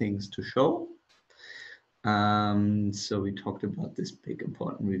more things to show. So we talked about this big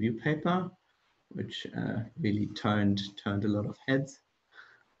important review paper, which really turned a lot of heads.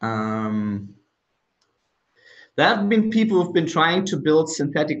 There have been people who've been trying to build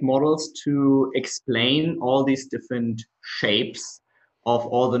synthetic models to explain all these different shapes of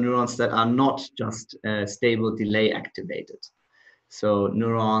all the neurons that are not just stable delay activated. So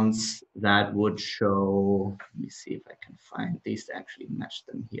neurons that would show, let me see if I can find these to actually match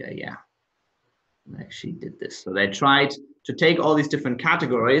them here. Yeah, I actually did this. So they tried to take all these different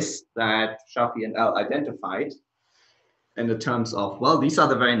categories that Shafi and Al identified in the terms of, well, these are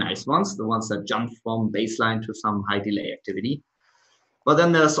the very nice ones, the ones that jump from baseline to some high delay activity. But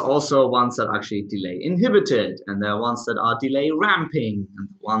then there's also ones that actually delay inhibited, and there are ones that are delay ramping, and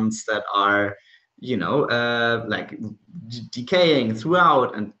ones that are, like decaying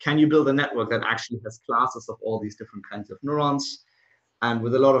throughout. And can you build a network that actually has classes of all these different kinds of neurons? And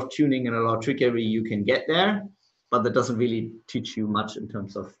with a lot of tuning and a lot of trickery, you can get there, but that doesn't really teach you much in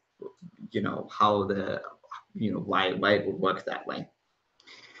terms of, how why it would work that way.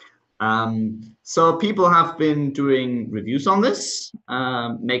 So people have been doing reviews on this,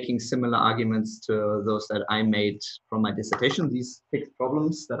 making similar arguments to those that I made from my dissertation. These 6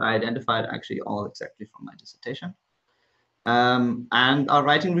 problems that I identified actually all exactly from my dissertation. And are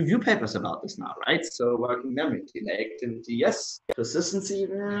writing review papers about this now, right? So working memory, delay activity, yes. Persistency,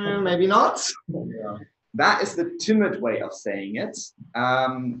 maybe not. Yeah. That is the timid way of saying it.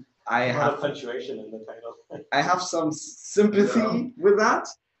 I have punctuation in the title. I have some sympathy with that.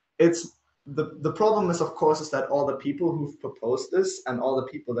 It's the problem is, of course, is that all the people who've proposed this and all the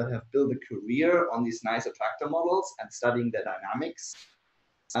people that have built a career on these nice attractor models and studying their dynamics,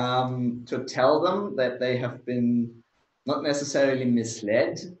 to tell them that they have been not necessarily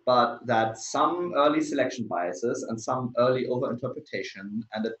misled, but that some early selection biases and some early overinterpretation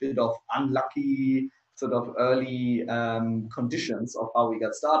and a bit of unlucky sort of early conditions of how we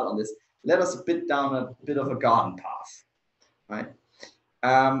got started on this led us a bit down a bit of a garden path, right?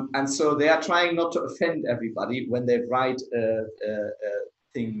 And so they are trying not to offend everybody when they write a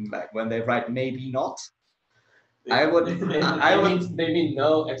thing like when they write maybe not. They mean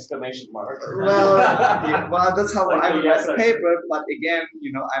no exclamation mark. Well, yeah, well, that's how I would write a paper. But again,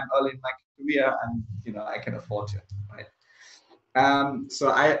 I'm early in my career, and I can afford to, right? So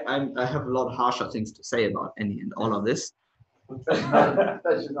I have a lot harsher things to say about any and all of this.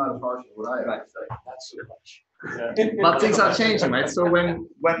 That's just not as harsh as what I have to say. Not so much. Yeah. But things are changing, right? So when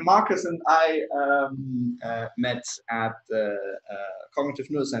Marcus and I met at the Cognitive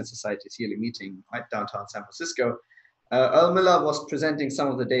Neuroscience Society's yearly meeting right downtown San Francisco, Earl Miller was presenting some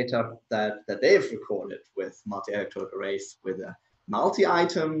of the data that they've recorded with multi-electrode arrays with a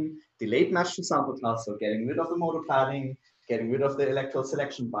multi-item delayed match to sample task, so getting rid of the motor planning, getting rid of the electrode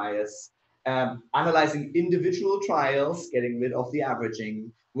selection bias, analyzing individual trials, getting rid of the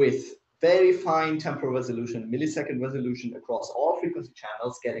averaging with very fine temporal resolution, millisecond resolution across all frequency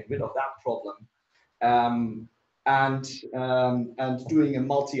channels, getting rid of that problem, and doing a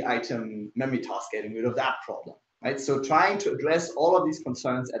multi-item memory task, getting rid of that problem, right? So trying to address all of these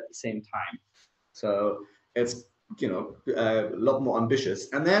concerns at the same time. So it's a lot more ambitious.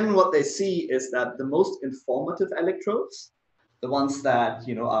 And then what they see is that the most informative electrodes, the ones that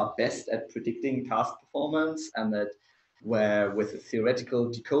are best at predicting task performance and that where with a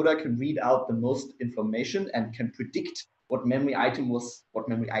theoretical decoder can read out the most information and can predict what memory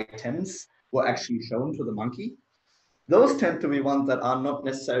items were actually shown to the monkey. Those tend to be ones that are not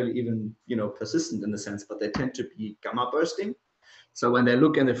necessarily even persistent in the sense, but they tend to be gamma bursting. So when they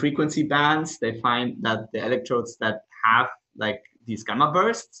look in the frequency bands, they find that the electrodes that have like these gamma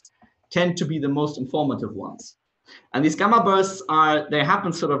bursts tend to be the most informative ones. And these gamma bursts they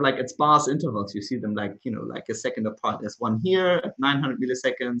happen sort of like at sparse intervals. You see them like, like a second apart. There's one here at 900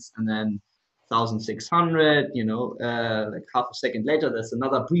 milliseconds, and then 1600, like half a second later, there's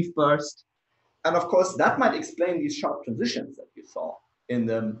another brief burst. And of course, that might explain these sharp transitions that you saw in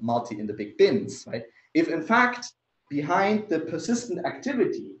the big bins, right? If in fact, behind the persistent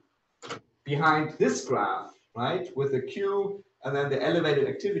activity, behind this graph, right, with the Q and then the elevated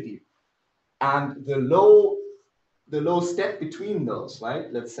activity, and the low step between those,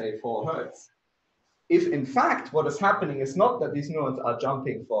 right, let's say 4 Hertz, if in fact what is happening is not that these neurons are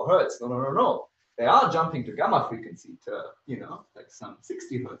jumping 4 Hertz, no. They are jumping to gamma frequency to, like some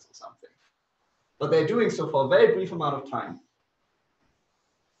 60 Hertz or something. But they're doing so for a very brief amount of time.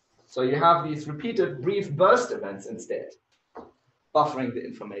 So you have these repeated brief burst events instead, buffering the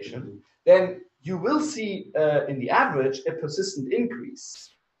information. Then you will see in the average a persistent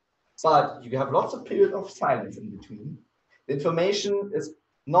increase. But you have lots of periods of silence in between. The information is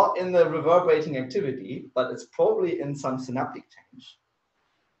not in the reverberating activity, but it's probably in some synaptic change.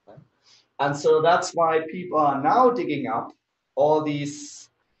 Right? And so that's why people are now digging up all these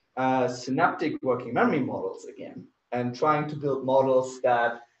synaptic working memory models again, and trying to build models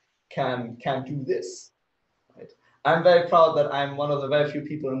that can do this. Right? I'm very proud that I'm one of the very few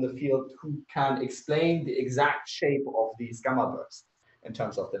people in the field who can explain the exact shape of these gamma bursts in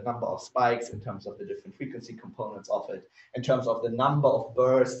terms of the number of spikes, in terms of the different frequency components of it, in terms of the number of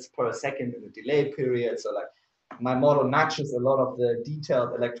bursts per second in the delay period. So like my model matches a lot of the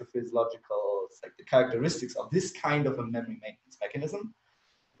detailed electrophysiological, like the characteristics of this kind of a memory maintenance mechanism.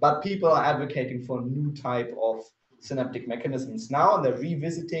 But people are advocating for new type of synaptic mechanisms now, and they're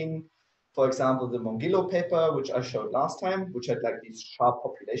revisiting, for example, the Mongillo paper, which I showed last time, which had like these sharp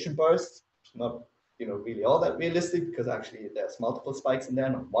population bursts, not really all that realistic, because actually there's multiple spikes in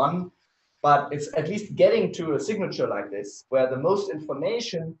there, not one. But it's at least getting to a signature like this, where the most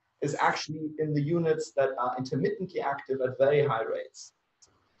information is actually in the units that are intermittently active at very high rates.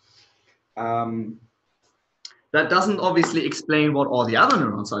 That doesn't obviously explain what all the other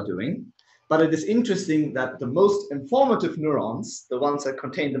neurons are doing, but it is interesting that the most informative neurons, the ones that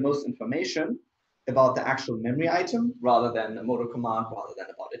contain the most information about the actual memory item, rather than a motor command, rather than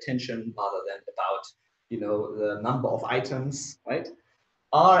about attention, rather than about the number of items, right,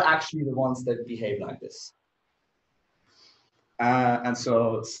 are actually the ones that behave like this. And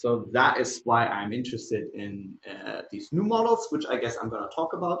so that is why I'm interested in these new models, which I guess I'm going to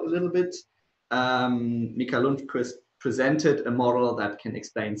talk about a little bit. Mikael Lundqvist presented a model that can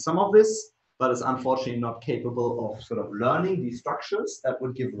explain some of this, but is unfortunately not capable of sort of learning these structures that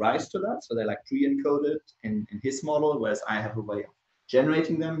would give rise to that. So they're like pre-encoded in his model, whereas I have a way of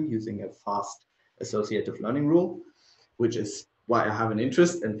generating them using a fast associative learning rule, which is why I have an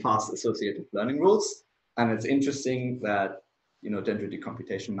interest in fast associative learning rules. And it's interesting that dendritic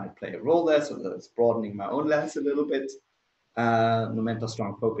computation might play a role there, so that it's broadening my own lens a little bit. Numenta's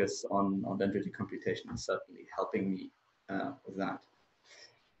strong focus on dendritic computation is certainly helping me with that.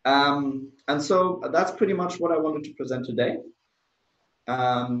 And so that's pretty much what I wanted to present today.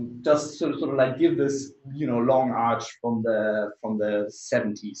 Just sort of like give this long arch from the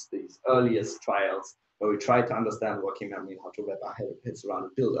 70s, these earliest trials where we tried to understand working memory, how to wrap our heads around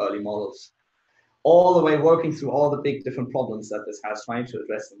and build early models, all the way working through all the big different problems that this has, trying to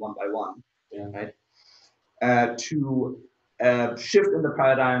address them one by one. Yeah. Right? To shift in the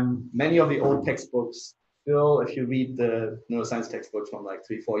paradigm. Many of the old textbooks still, if you read the neuroscience textbooks from like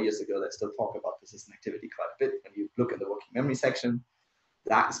 3-4 years ago, they still talk about persistent activity quite a bit. When you look at the working memory section,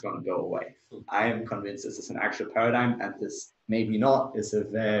 that is going to go away. I am convinced this is an actual paradigm, and this maybe not is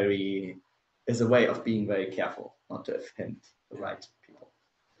a way of being very careful not to offend the right people.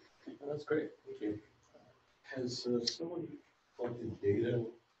 That's great. Thank you. Has someone collected data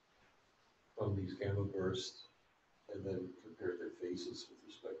from these gamma bursts and then compared their phases with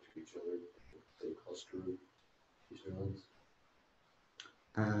respect to each other? They cluster these neurons.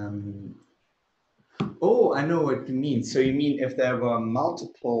 Oh, I know what you mean. So you mean if there were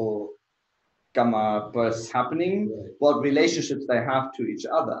multiple gamma bursts happening, right, what relationships they have to each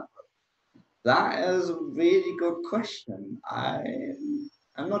other? That is a really good question.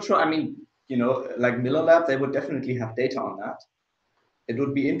 I'm not sure. I mean, like Miller Lab, they would definitely have data on that. It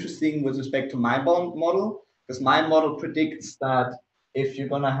would be interesting with respect to my model, because my model predicts that if you're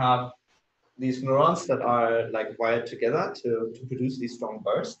going to have these neurons that are like wired together to produce these strong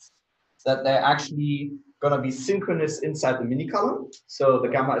bursts, that they're actually going to be synchronous inside the mini column. So the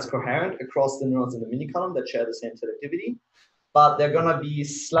gamma is coherent across the neurons in the mini column that share the same selectivity, but they're going to be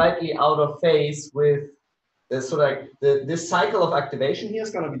slightly out of phase with this. So like this cycle of activation here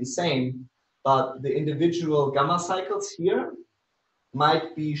is going to be the same, but the individual gamma cycles here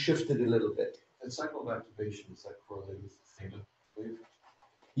might be shifted a little bit. And cycle of activation, is that correlated with the theta wave?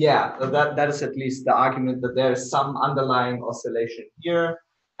 Yeah, that is at least the argument that there is some underlying oscillation here.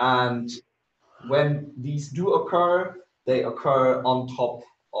 And when these do occur, they occur on top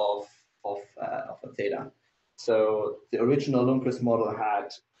of a theta. So the original Lundquist model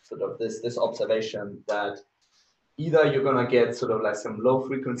had sort of this observation that either you're going to get sort of like some low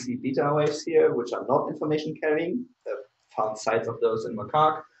frequency beta waves here, which are not information carrying, found sites of those in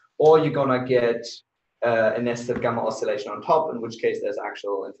macaque, or you're going to get a nested gamma oscillation on top, in which case there's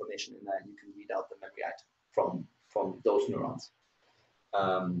actual information in there and you can read out the memory item from those neurons.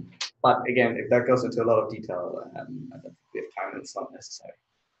 But again, if that goes into a lot of detail, I don't think we have time and it's not necessary.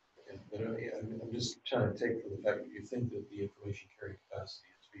 Yeah, but I'm just trying to take from the fact that you think that the information carrying capacity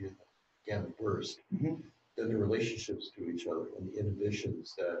is via the gamma burst, then the relationships to each other and the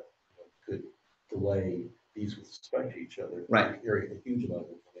inhibitions that could delay these with respect to each other carry a huge amount of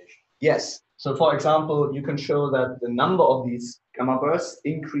information. Yes. So for example, you can show that the number of these gamma bursts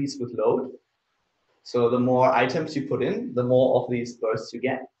increase with load. So the more items you put in, the more of these bursts you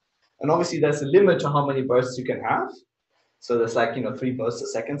get. And obviously there's a limit to how many bursts you can have. So there's like, 3 bursts a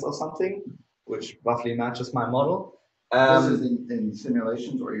second or something, which roughly matches my model. This is in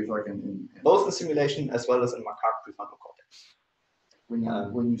simulations, or you're talking in both in simulation as well as in macaque prefrontal cortex.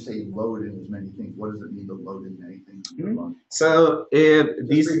 When you say load in as many things, what does it mean to load in many things? So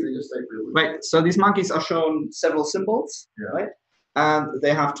right. So these monkeys are shown several symbols, right? And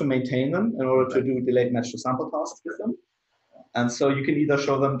they have to maintain them in order to do delayed match to sample tasks with them. And so you can either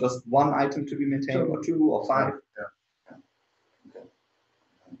show them just one item to be maintained, or 2 or 5.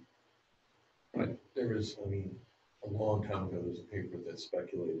 Right. There was, a long time ago, there was a paper that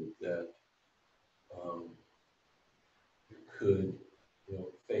speculated that you could,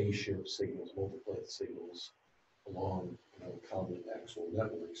 phase shift signals, multiply signals along, common actual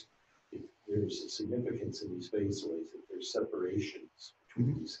networks. If there's a significance in these phase delays, if there's separations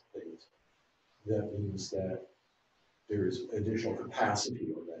between these things, that means that there is additional capacity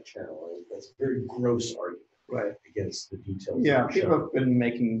on that channel. That's a very gross argument against the details. Yeah, people have been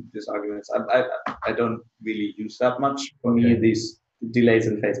making these arguments. I don't really use that much. For me, these delays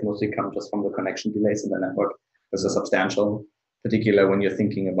in phase mostly come just from the connection delays in the network. Those are substantial, particularly when you're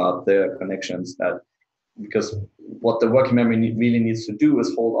thinking about the connections because what the working memory really needs to do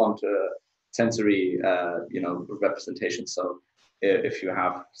is hold on to sensory, representation. So if you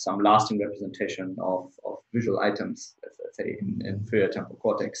have some lasting representation of visual items, let's say in inferior temporal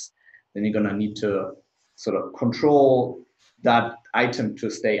cortex, then you're going to need to sort of control that item to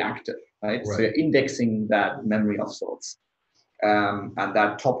stay active, right? So you're indexing that memory of sorts. And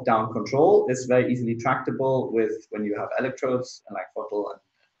that top-down control is very easily tractable with when you have electrodes like frontal and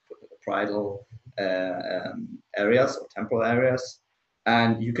parietal areas or temporal areas.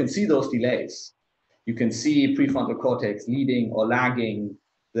 And you can see those delays. You can see prefrontal cortex leading or lagging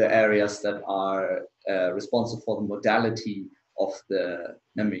the areas that are responsible for the modality of the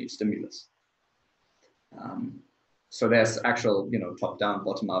memory stimulus. So there's actual, top-down,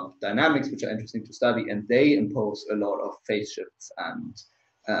 bottom-up dynamics which are interesting to study, and they impose a lot of phase shifts and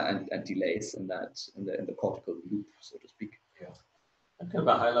delays in the cortical loop, so to speak. Yeah. And kind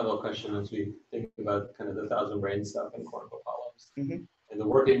of a high-level question as we think about kind of the 1,000 brain stuff and cortical columns. In the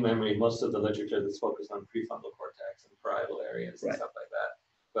working memory, most of the literature that's focused on prefrontal cortex and parietal areas and stuff like that.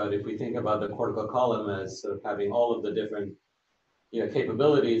 But if we think about the cortical column as sort of having all of the different,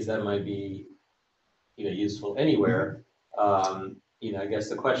 capabilities that might be, useful anywhere, I guess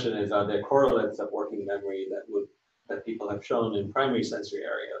the question is, are there correlates of working memory that people have shown in primary sensory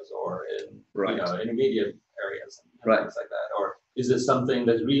areas or in intermediate areas and things like that, or is this something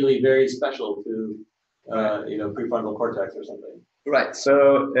that's really very special to prefrontal cortex or something? Right.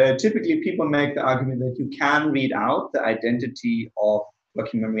 So typically people make the argument that you can read out the identity of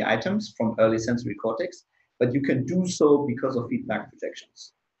working memory items from early sensory cortex, but you can do so because of feedback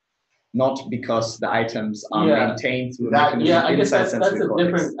projections, not because the items are maintained through a mechanism I guess inside that's sensory a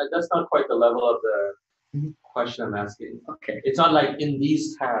cortex. different, that's not quite the level of the question I'm asking. Okay. It's not like in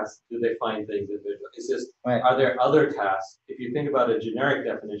these tasks, do they find things individual? It's just, are there other tasks? If you think about a generic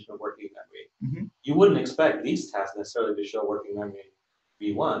definition of working memory, you wouldn't expect these tasks necessarily to show working memory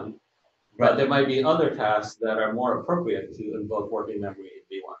in V1, but there might be other tasks that are more appropriate to invoke working memory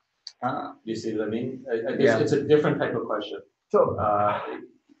in V1. Do you see what I mean? I guess it's a different type of question. So,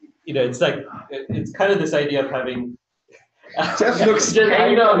 it's like, it's kind of this idea of having. Jeff looks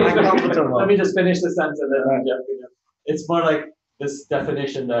uncomfortable. Let me just finish the sentence and then Jeff, it's more like this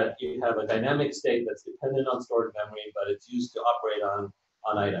definition that you have a dynamic state that's dependent on stored memory, but it's used to operate on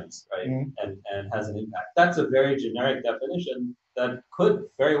items, right? And has an impact. That's a very generic definition that could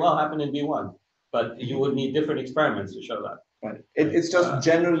very well happen in V1, but you would need different experiments to show that. Right. It's just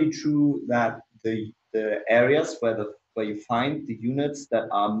generally true that the areas where you find the units that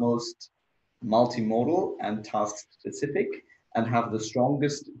are most multimodal and task specific and have the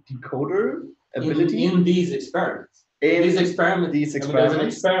strongest decoder ability in these experiments. These experiments. There's an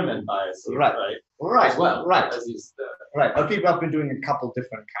experiment bias here, right? As well, right. As these, right. But people have been doing a couple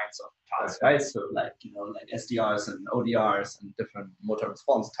different kinds of tasks, right? So like, like SDRs and ODRs and different motor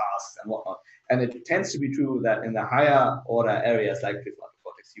response tasks and whatnot. And it tends to be true that in the higher order areas like prefrontal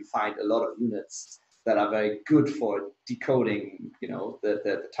cortex, you find a lot of units that are very good for decoding,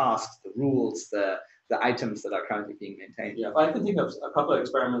 the tasks, the rules, the items that are currently being maintained. Yeah, I can think of a couple of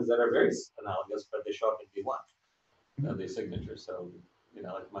experiments that are very analogous, but they show up in V1, the signature. So,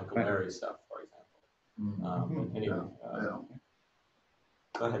 like Michael Mary's stuff, for example. Anyway,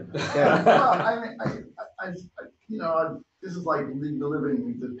 go ahead. Yeah. Well, this is like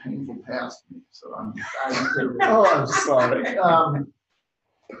reliving the painful past to me. So I'm I'm sorry.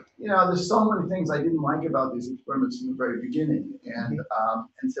 There's so many things I didn't like about these experiments from the very beginning, and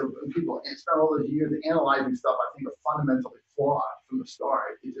so when people spend all those years analyzing stuff, I think are fundamentally flawed from the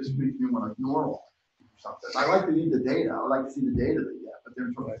start. It just makes me want to ignore all something. I like to read the data. I like to see the data they get, but their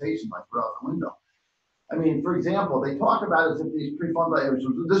interpretation I throw out the window. I mean, for example, they talk about it as if these prefrontal areas,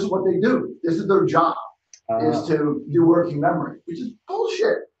 this is what they do. This is their job, is to do working memory, which is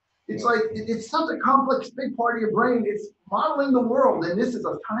bullshit. It's like, it's such a complex, big part of your brain. It's modeling the world, and this is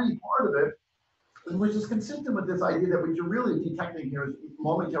a tiny part of it, which is consistent with this idea that what you're really detecting here is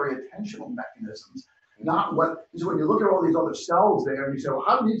momentary attentional mechanisms, not what, so when you look at all these other cells there, and you say, well,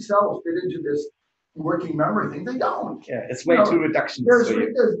 how do these cells fit into this working memory thing? They don't. Yeah, it's way too reductionist. There's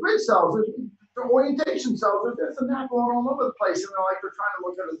grid cells, there's orientation cells, there's this and that going all over the place, and they're trying to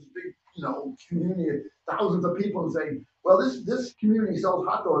look at this big, community of thousands of people and say, well, this community sells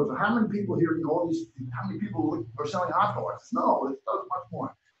hot dogs. So how many people here, how many people are selling hot dogs? No, it does much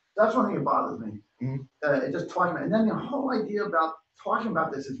more. That's one thing that bothers me. It just talking about, and then the whole idea about talking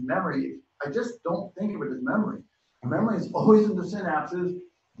about this as memory, I just don't think of it as memory. Memory is always in the synapses.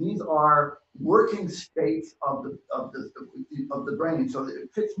 These are working states of the brain, so that it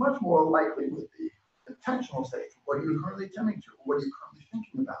fits much more likely with the attentional states. What are you currently attending to? What are you currently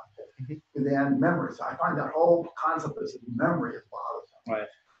thinking about? Than memory. So I find that whole concept of memory is bothersome. Right.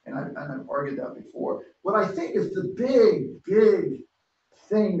 And I've argued that before. What I think is the big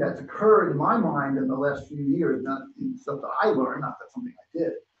thing that's occurred in my mind in the last few years, not stuff that I learned, not that something I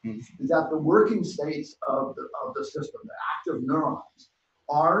did, is that the working states of the system, the active neurons,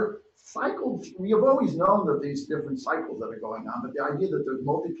 are cycles. We have always known that these different cycles that are going on, but the idea that there's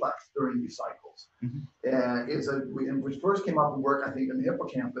multiplex during these cycles which first came up in work, I think, in the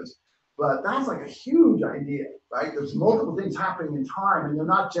hippocampus. But that's like a huge idea, right? There's multiple things happening in time, and they're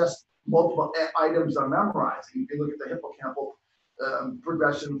not just multiple items are memorizing. If you look at the hippocampal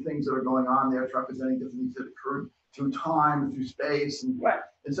progression of things that are going on there, it's representing different things that occurred through time, through space, and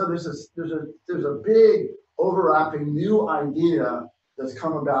so there's a big overlapping new idea that's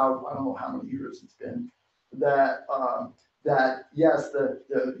come about. I don't know how many years it's been. That yes,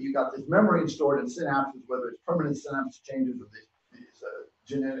 you got this memory stored in synapses, whether it's permanent synapse changes or these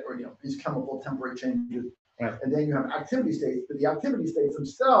genetic or these chemical temporary changes, and then you have activity states. But the activity states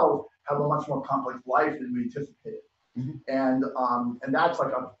themselves have a much more complex life than we anticipated, and that's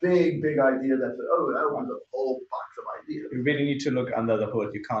like a big idea. That that opens a whole box of ideas. You really need to look under the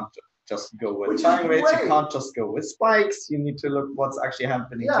hood. You can't just go with time rates. You can't just go with spikes. You need to look what's actually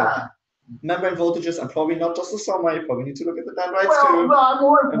happening to membrane voltages, and probably not just the soma. You probably need to look at the dendrites too. Well,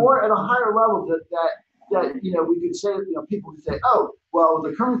 more at a higher level that we could say, people could say, oh, well,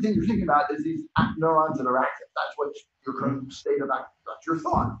 the current thing you're thinking about is these neurons that are active. That's what your current state of active. That's your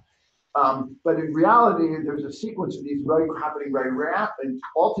thought. But in reality, there's a sequence of these happening very rapid,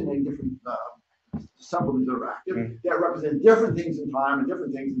 alternating different assemblies that are active that represent different things in time and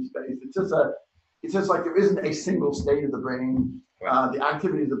different things in space. It's just like there isn't a single state of the brain. The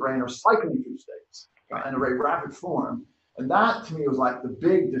activities of the brain are cycling through states in a very rapid form. And that to me was like the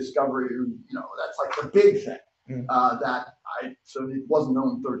big discovery, that's like the big thing so it wasn't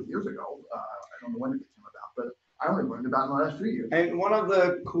known 30 years ago. I don't know when it came about, but I only learned about in the last 3 years. And one of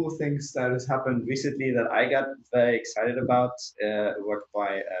the cool things that has happened recently that I got very excited about, work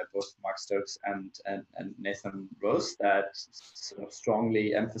by both Mark Stokes and Nathan Rose, that sort of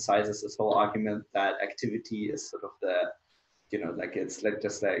strongly emphasizes this whole argument that activity is sort of the, it's like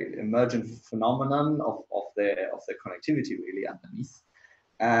just like emergent phenomenon of the connectivity really underneath.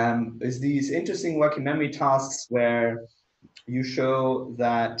 Is these interesting working memory tasks where you show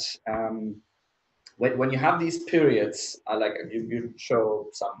that when you have these periods, like you show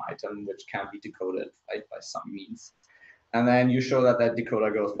some item which can be decoded by some means, And then you show that that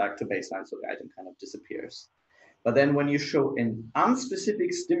decoder goes back to baseline, so the item kind of disappears. But then when you show an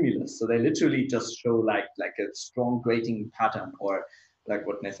unspecific stimulus, so they literally just show like a strong grating pattern, or like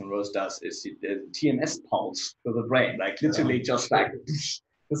what Nathan Rose does is the TMS pulse to the brain, like literally just like just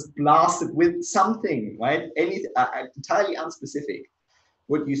blasted with something, right? Entirely unspecific.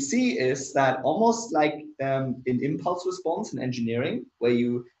 What you see is that almost like an impulse response in engineering, where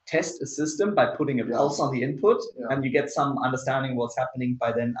you test a system by putting a pulse on the input, and you get some understanding of what's happening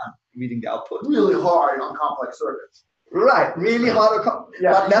by then reading the output. Really hard on complex circuits. Right, really hard.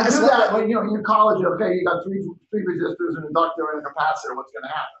 Yeah, but you do that when in college. Okay, you got three resistors, an inductor, and a capacitor. What's going to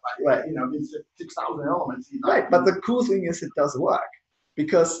happen? Right. These 6,000 elements. Right, but the cool thing is it does work,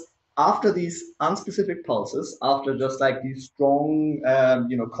 because after these unspecific pulses, after just like these strong,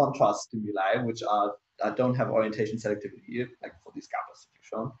 contrast stimuli, which don't have orientation selectivity, like for these GAPAs that you've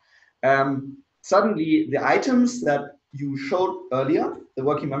shown, suddenly the items that you showed earlier, the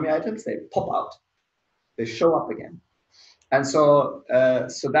working memory items, they pop out, they show up again. And so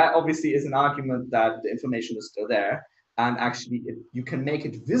that obviously is an argument that the information is still there, and actually you can make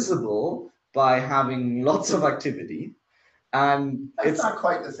it visible by having lots of activity. And it's not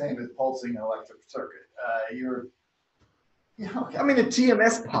quite the same as pulsing an electric circuit. I mean, a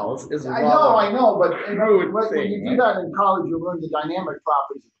TMS pulse is. I know, but when you do that in college, you learn the dynamic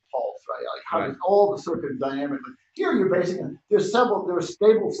properties of the pulse, right? Like how does all the circuit dynamically. Here, you're basically there are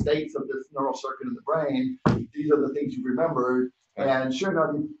stable states of this neural circuit in the brain. These are the things you remembered, and sure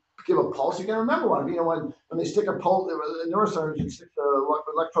enough, you give a pulse, you can remember one. When they stick a pulse, a neurosurgeon sticks an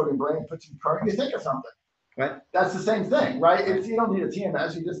electrode in the brain, puts some current, you think of something. Right. That's the same thing, right? You don't need a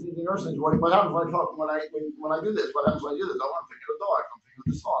TMS, you just need the neurosurgeon. What happens when I do this? What happens when I do this? Oh, I'm thinking of a dog. I'm thinking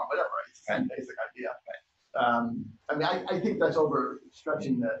of the song, whatever. It's the same basic idea. I think that's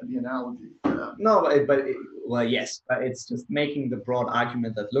overstretching the analogy. No, but yes, but it's just making the broad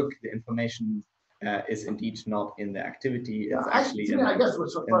argument that look, the information is indeed not in the activity. It's actually I guess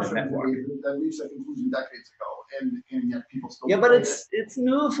what's so frustrating to me is that we reached that conclusion decades ago, and yet people still. Yeah, but it's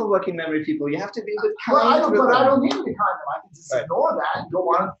new for working memory people. You have to be a bit kind. I don't need to be kind of. I can just ignore that and go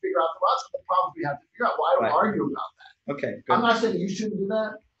on and figure out the rest of the problems we have to figure out. Well, I don't argue about that. Okay, good. I'm not saying you shouldn't do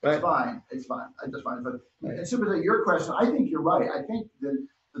that. It's fine. It's fine. I just find it. But and simply to your question, I think you're right. I think that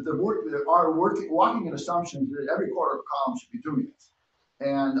walking in assumptions that every quarter of a column should be doing this.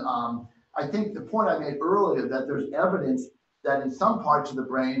 And I think the point I made earlier that there's evidence that in some parts of the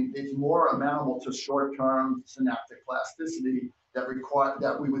brain it's more amenable to short-term synaptic plasticity that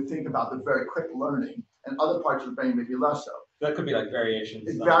we would think about the very quick learning, and other parts of the brain maybe less so. That could be like variations.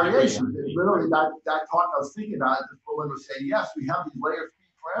 It's variations. It's literally that talk I was thinking about. Florian was saying, yes, we have these layer 3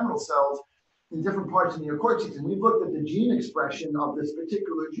 pyramidal cells in different parts of the neocortex, and we've looked at the gene expression of this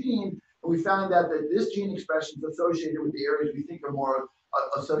particular gene, and we found that this gene expression is associated with the areas we think are more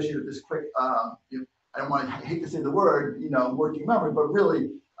associated with this quick, I hate to say the word, working memory, but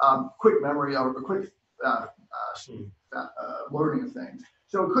really quick memory or quick learning of things.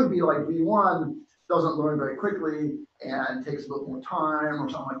 So it could be like V1 doesn't learn very quickly and takes a little more time or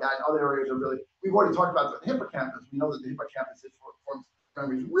something like that. Other areas are really, we've already talked about the hippocampus. We know that the hippocampus forms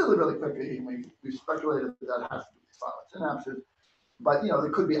memories really, really quickly, and we've speculated that has to do with silent synapses. But there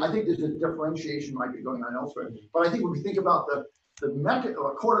could be, I think there's a differentiation might be going on elsewhere. But I think when we think about the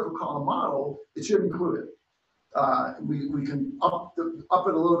cortical column model, it should include it. We can up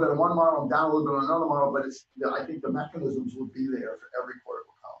it a little bit on one model and down a little bit on another model, but I think the mechanisms would be there for every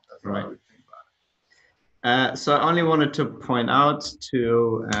cortical column. That's how I would think about it. So I only wanted to point out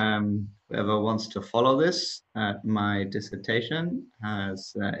to whoever wants to follow this, my dissertation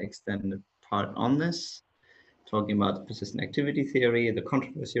has extended part on this, talking about the persistent activity theory, the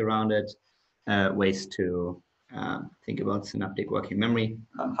controversy around it, ways to think about synaptic working memory.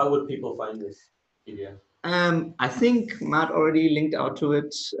 How would people find this PDF? I think Matt already linked out to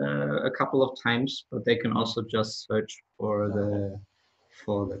it a couple of times, but they can also just search for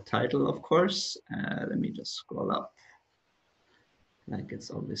the title, of course. Let me just scroll up. Like it's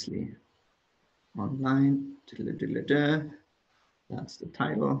obviously online. That's the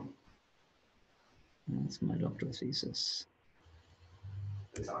title. That's my doctoral thesis.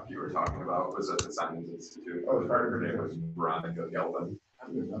 The talk you were talking about was at the Simons Institute. Oh, her name was Veronica Gelvin. I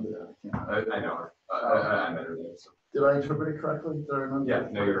don't remember that. I know her. I met her there. So. Did I interpret it correctly? Did I remember? Yeah,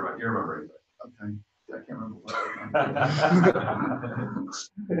 no, you're remembering it. Okay. I can't remember what I I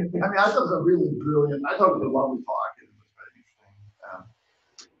thought it was a really brilliant, I thought it was a lovely talk. It was very interesting.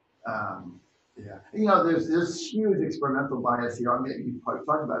 Yeah. There's this huge experimental bias here. Maybe you probably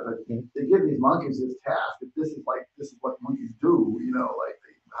talked about it, but they give these monkeys this task. If this is what monkeys do, like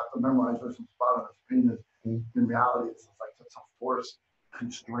they have to memorize or some spot on the screen. Mm. In reality, it's like such a forced,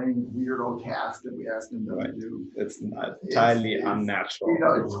 constrained, weirdo task that we ask them to Right. do. It's entirely It's, unnatural. You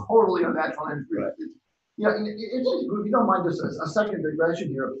know, it's totally unnatural. And Right. you know, if you don't mind just a second digression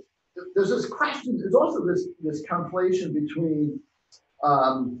here, there's this question, there's also this conflation between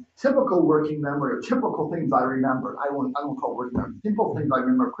typical working memory, or typical things I remember. I won't call it working memory, typical things I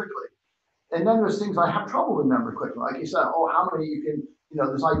remember quickly. And then there's things I have trouble remembering quickly. Like you said, oh, how many you can, you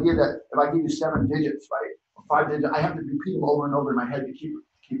know, this idea that if I give you 7 digits, right, or 5 digits, I have to repeat them over and over in my head to keep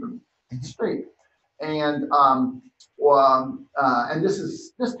them straight. And and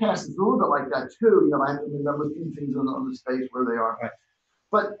this task is a little bit like that too. You know, I have to remember things on the space where they are. Right.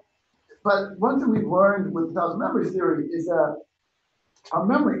 But one thing we've learned with Thousand Memories theory is that our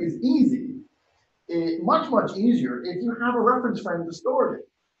memory is easy, much easier if you have a reference frame to store it.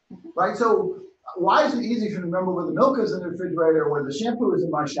 Right? So why is it easy to remember where the milk is in the refrigerator, where the shampoo is in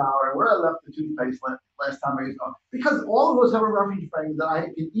my shower, and where I left the toothpaste last time I used it? Because all of those have a reference frame that I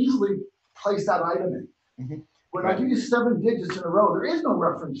can easily place that item in. Mm-hmm. When I give you 7 digits in a row, there is no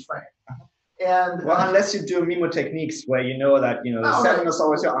reference frame. And well, unless you do memo techniques where you know that the 7 is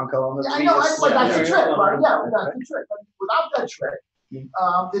always your uncle, and the 3 I know, is but that's the trick, right? Yeah, right. that's the trick. But without that trick,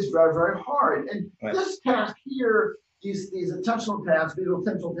 it's very, very hard. And this task here, these attentional tasks, visual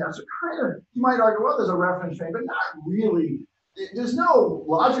attentional tasks are kind of, you might argue, well, there's a reference frame, but not really. There's no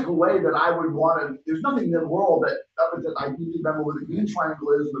logical way that I would want to, there's nothing in the world that I need to remember where the green triangle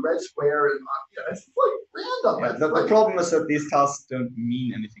is, and the red square, and it's like random. The problem is that these tasks don't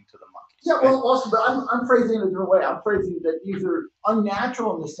mean anything to the monkeys. Yeah, well, also, but I'm phrasing it a different way. I'm phrasing that these are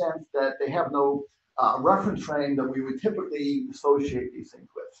unnatural in the sense that they have no reference frame that we would typically associate these things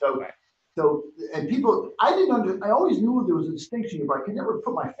with. So, and people, I always knew there was a distinction here, but I could never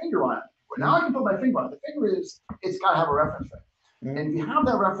put my finger on it. But now I can put my finger on it. The finger it's got to have a reference frame. And if you have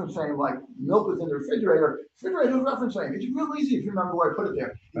that reference frame, like milk is in the refrigerator has a reference frame. It's real easy if you remember where I put it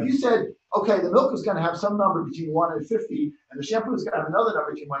there. If you said, okay, the milk is going to have some number between 1 and 50, and the shampoo is going to have another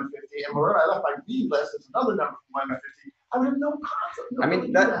number between 1 and 50, and wherever I left my read list is another number from 1 and 50, I would have no concept. I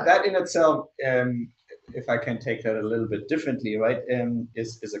mean, that in itself, if I can take that a little bit differently, right,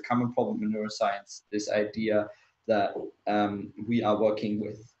 is a common problem in neuroscience. This idea that we are working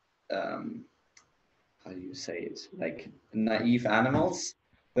with, how do you say it, like naive animals.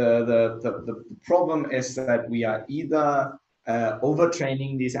 The problem is that we are either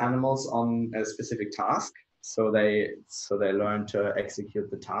overtraining these animals on a specific task, so they learn to execute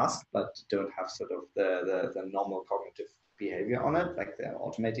the task, but don't have sort of the normal cognitive behavior on it, like they're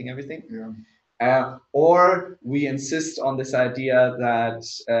automating everything. Yeah. Or we insist on this idea that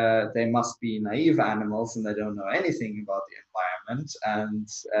they must be naive animals and they don't know anything about the environment, and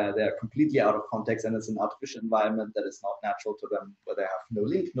they're completely out of context, and it's an artificial environment that is not natural to them, where they have no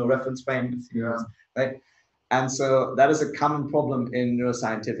link, no reference frame, right? And so that is a common problem in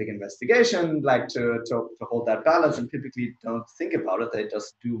neuroscientific investigation, like to hold that balance, and typically don't think about it. They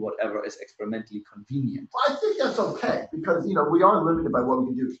just do whatever is experimentally convenient. Well, I think that's okay, because we are limited by what we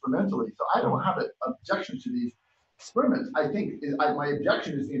can do experimentally. So I don't have an objection to these experiments. I think my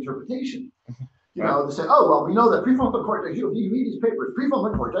objection is the interpretation. You know, to say, oh, well, we know that prefrontal cortex, you read these papers,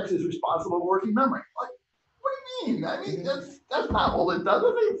 prefrontal cortex is responsible for working memory. Like, what do you mean? I mean, that's not all it does.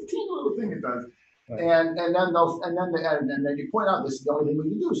 It's a teeny little thing it does. And then you point out this is the only thing we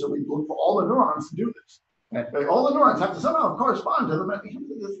can do. So we look for all the neurons to do this. Right? All the neurons have to somehow correspond to them.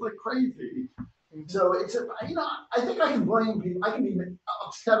 It's like crazy. So it's I think I can blame people. I can be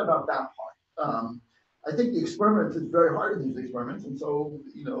upset about that part. I think the experiments, it's very hard to do these experiments, and so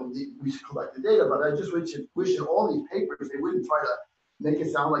we should collect the data. But I just wish in all these papers they wouldn't try to make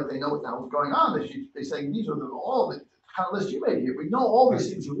it sound like they know what the hell's going on. They say these are all the kind of list you made here. We know all these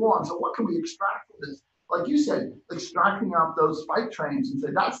things are wrong. So what can we extract from this? Like you said, extracting out those spike trains and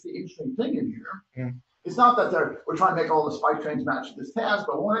say that's the interesting thing in here. It's not that we're trying to make all the spike trains match this task,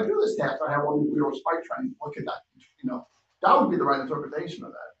 but when I do this task, I have all these weird spike trains. Look at that. That would be the right interpretation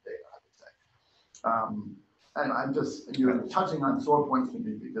of that data, I would say. And I'm just you're touching on sore points to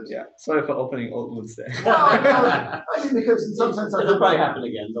me because Sorry for opening old wounds there. No, I mean because in some sense it'll probably happen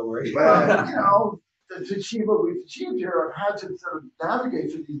again. Don't worry. To achieve what we've achieved here, I've had to sort of navigate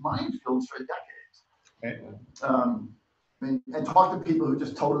through these minefields for decades. And talk to people who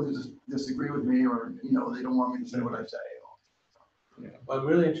just totally disagree with me, or they don't want me to say what I say. Well, I'm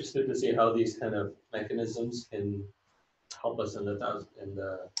really interested to see how these kind of mechanisms can help us in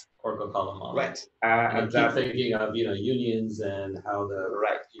the Oracle column model. Right. I keep thinking of unions and how all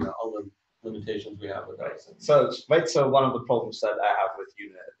the limitations we have with those. So one of the problems that I have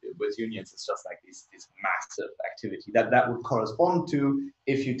with unions is just like this massive activity that would correspond to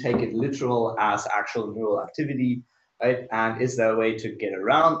if you take it literal as actual neural activity, right? And is there a way to get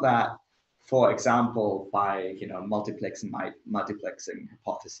around that? For example, by multiplexing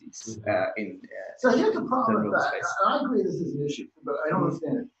hypotheses in. So here's the problem the with that. space. I agree this is an issue, but I don't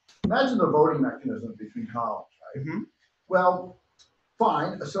understand it. Imagine the voting mechanism between columns, right? Well,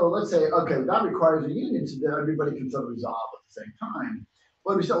 fine. So let's say, okay, that requires a union so that everybody can sort of resolve at the same time.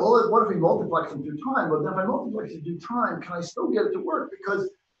 But we said, well, what if we multiplex them through time? Well, then if I multiplex it through time, can I still get it to work? Because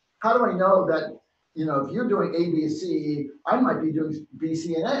how do I know that, if you're doing A, B, C, I might be doing B,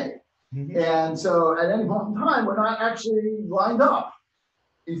 C, and A. And so at any point in time, we're not actually lined up.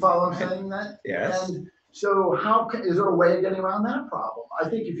 You follow what I'm saying? That? Yes. And so is there a way of getting around that problem? I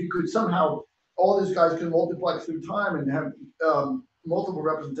think if you could somehow, all these guys can multiplex through time and have multiple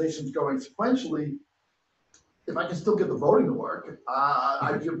representations going sequentially, if I can still get the voting to work,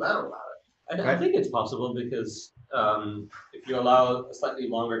 I feel better about it. I think it's possible because if you allow a slightly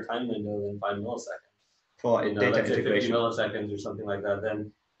longer time window than 5 milliseconds, For data let's say 50 integration. milliseconds or something like that,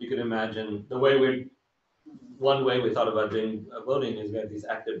 then you could imagine one way we thought about doing voting is we have these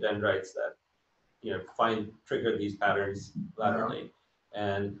active dendrites that trigger these patterns laterally,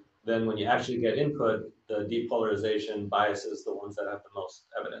 and then when you actually get input, the depolarization biases the ones that have the most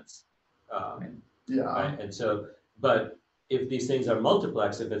evidence. Right? And so, but if these things are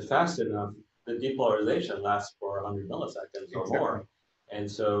multiplexed, if it's fast enough, the depolarization lasts for 100 milliseconds or more, and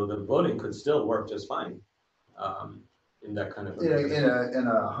so the voting could still work just fine. In that kind of In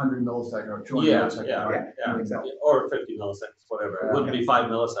a 100 millisecond or 200 millisecond. Yeah, exactly. Or 50 milliseconds, whatever. It wouldn't be 5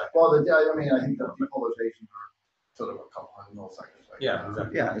 milliseconds. Well, I think the depolarizations are sort of a couple hundred milliseconds. Right? Yeah,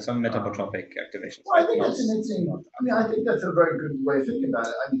 exactly. Yeah, some metabotropic activations. Well, I think that's an interesting. I think that's a very good way of thinking about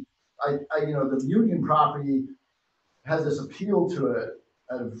it. The union property has this appeal to it,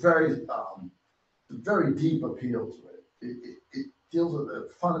 a very deep appeal to it. It deals with a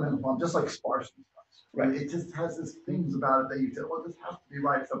fundamental problem, just like sparseness does. Right. It just has these things about it that you say, well, this has to be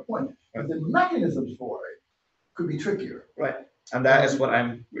right at some point. But the mechanisms for it could be trickier. Right. And that is what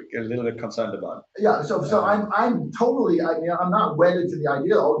I'm a little bit concerned about. Yeah. So I'm totally. I'm not wedded to the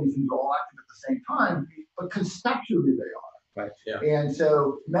idea. Oh, these things are all active at the same time, but conceptually they are. Right. Yeah. And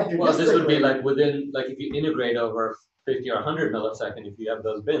so well, this would be like if you integrate over 50 or 100 millisecond, if you have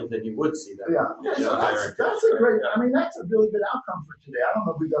those bins, then you would see that. Yeah. So that's a great. That's a really good outcome for today. I don't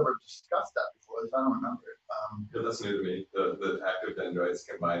know if we've ever discussed that before. I don't remember it. Yeah, that's new to me. The active dendrites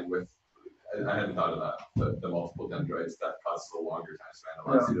combined with, I hadn't thought of that. The multiple dendrites that causes a longer time span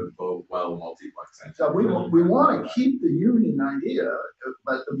allows you to vote while multiplexing. So we want to keep the union idea,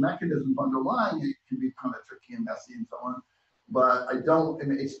 but the mechanism underlying it can be kind of tricky and messy and so on. But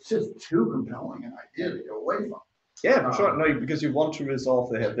it's just too compelling an idea to go away from. Yeah, for sure. No, because you want to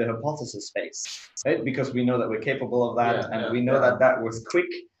resolve the hypothesis space, right? Because we know that we're capable of that, and we know that was quick.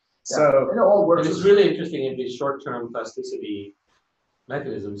 So it all works. It's really interesting if these short-term plasticity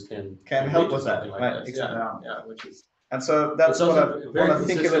mechanisms can help with that, like right? This. Exactly. Yeah, which is. And so that's what I want to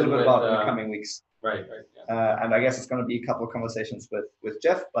think a little bit about in the coming weeks. Right. Yeah. And I guess it's going to be a couple of conversations with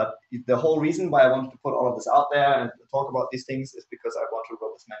Jeff. But the whole reason why I wanted to put all of this out there and talk about these things is because I want to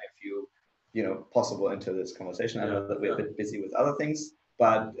rope as many of you, possible into this conversation. I know that we're a bit busy with other things,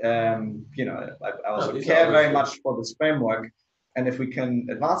 but I also care very much for this framework. And if we can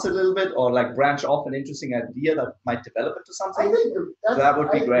advance it a little bit or like branch off an interesting idea that might develop into something, I think that would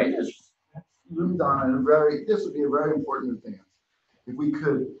be great. Zoomed on this would be a very important advance. If we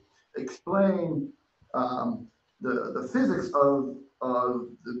could explain the physics of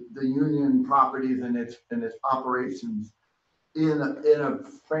the union properties and its operations in a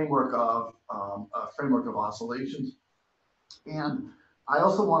framework of oscillations. And I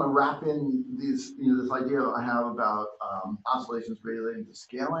also want to wrap in this idea I have about oscillations relating to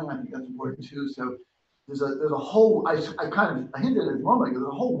scaling. I think that's important too. So there's a whole, I hinted at the moment, there's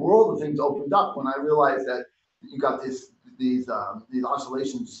a whole world of things opened up when I realized that you got these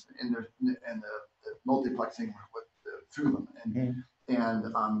oscillations in the multiplexing through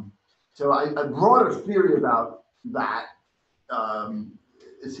them. So a broader theory about that,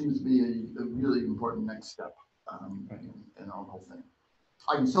 it seems to be a really important next step in our whole thing.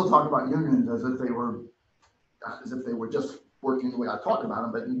 I can still talk about unions as if they were just working the way I talk about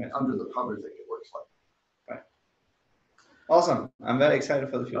them, but under the covers it works like. Right. Awesome. I'm very excited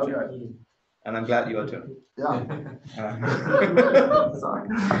for the future. Okay. And I'm glad you are too. Yeah. Sorry.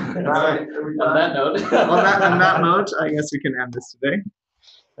 On that note. on that note, I guess we can end this today.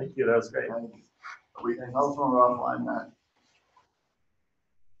 Thank you. That was great. We can also offline that.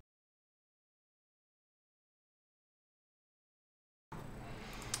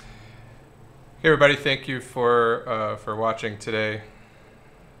 Hey everybody, thank you for watching today.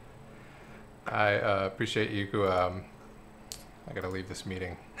 I appreciate you. I gotta leave this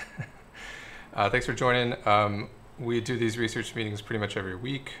meeting. Thanks for joining. We do these research meetings pretty much every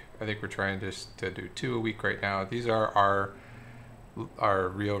week. I think we're trying to do 2 a week right now. These are our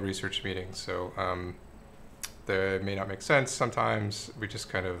real research meetings, so they may not make sense sometimes. We just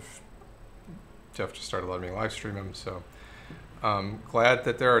kind of, Jeff just started letting me live stream them, so glad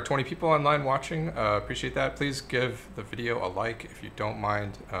that there are 20 people online watching. Appreciate that. Please give the video a like if you don't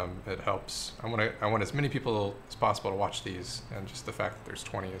mind. It helps. I want as many people as possible to watch these, and just the fact that there's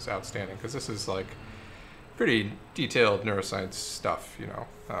 20 is outstanding, because this is like pretty detailed neuroscience stuff. You know,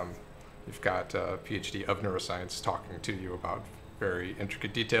 you've got a PhD of neuroscience talking to you about very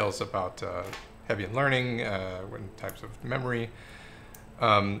intricate details about Hebbian learning, types of memory.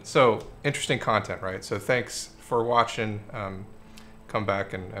 So interesting content, right? So thanks for watching. Come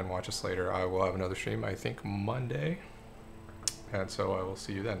back and watch us later. I will have another stream, I think Monday, and so I will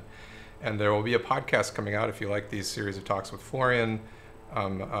see you then. And there will be a podcast coming out if you like these series of talks with Florian. I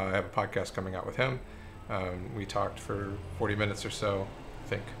have a podcast coming out with him. We talked for 40 minutes or so, I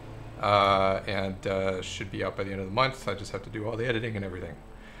think, and should be out by the end of the month. I just have to do all the editing and everything,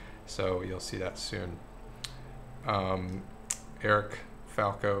 so you'll see that soon. Eric,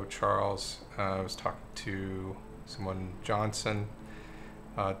 Falco, Charles, I was talking to someone, Johnson,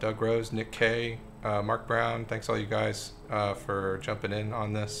 Doug Rose, Nick Kay, Mark Brown. Thanks all you guys for jumping in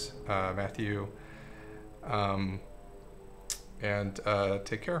on this. Matthew, and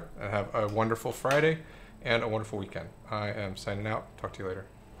take care and have a wonderful Friday and a wonderful weekend. I am signing out. Talk to you later.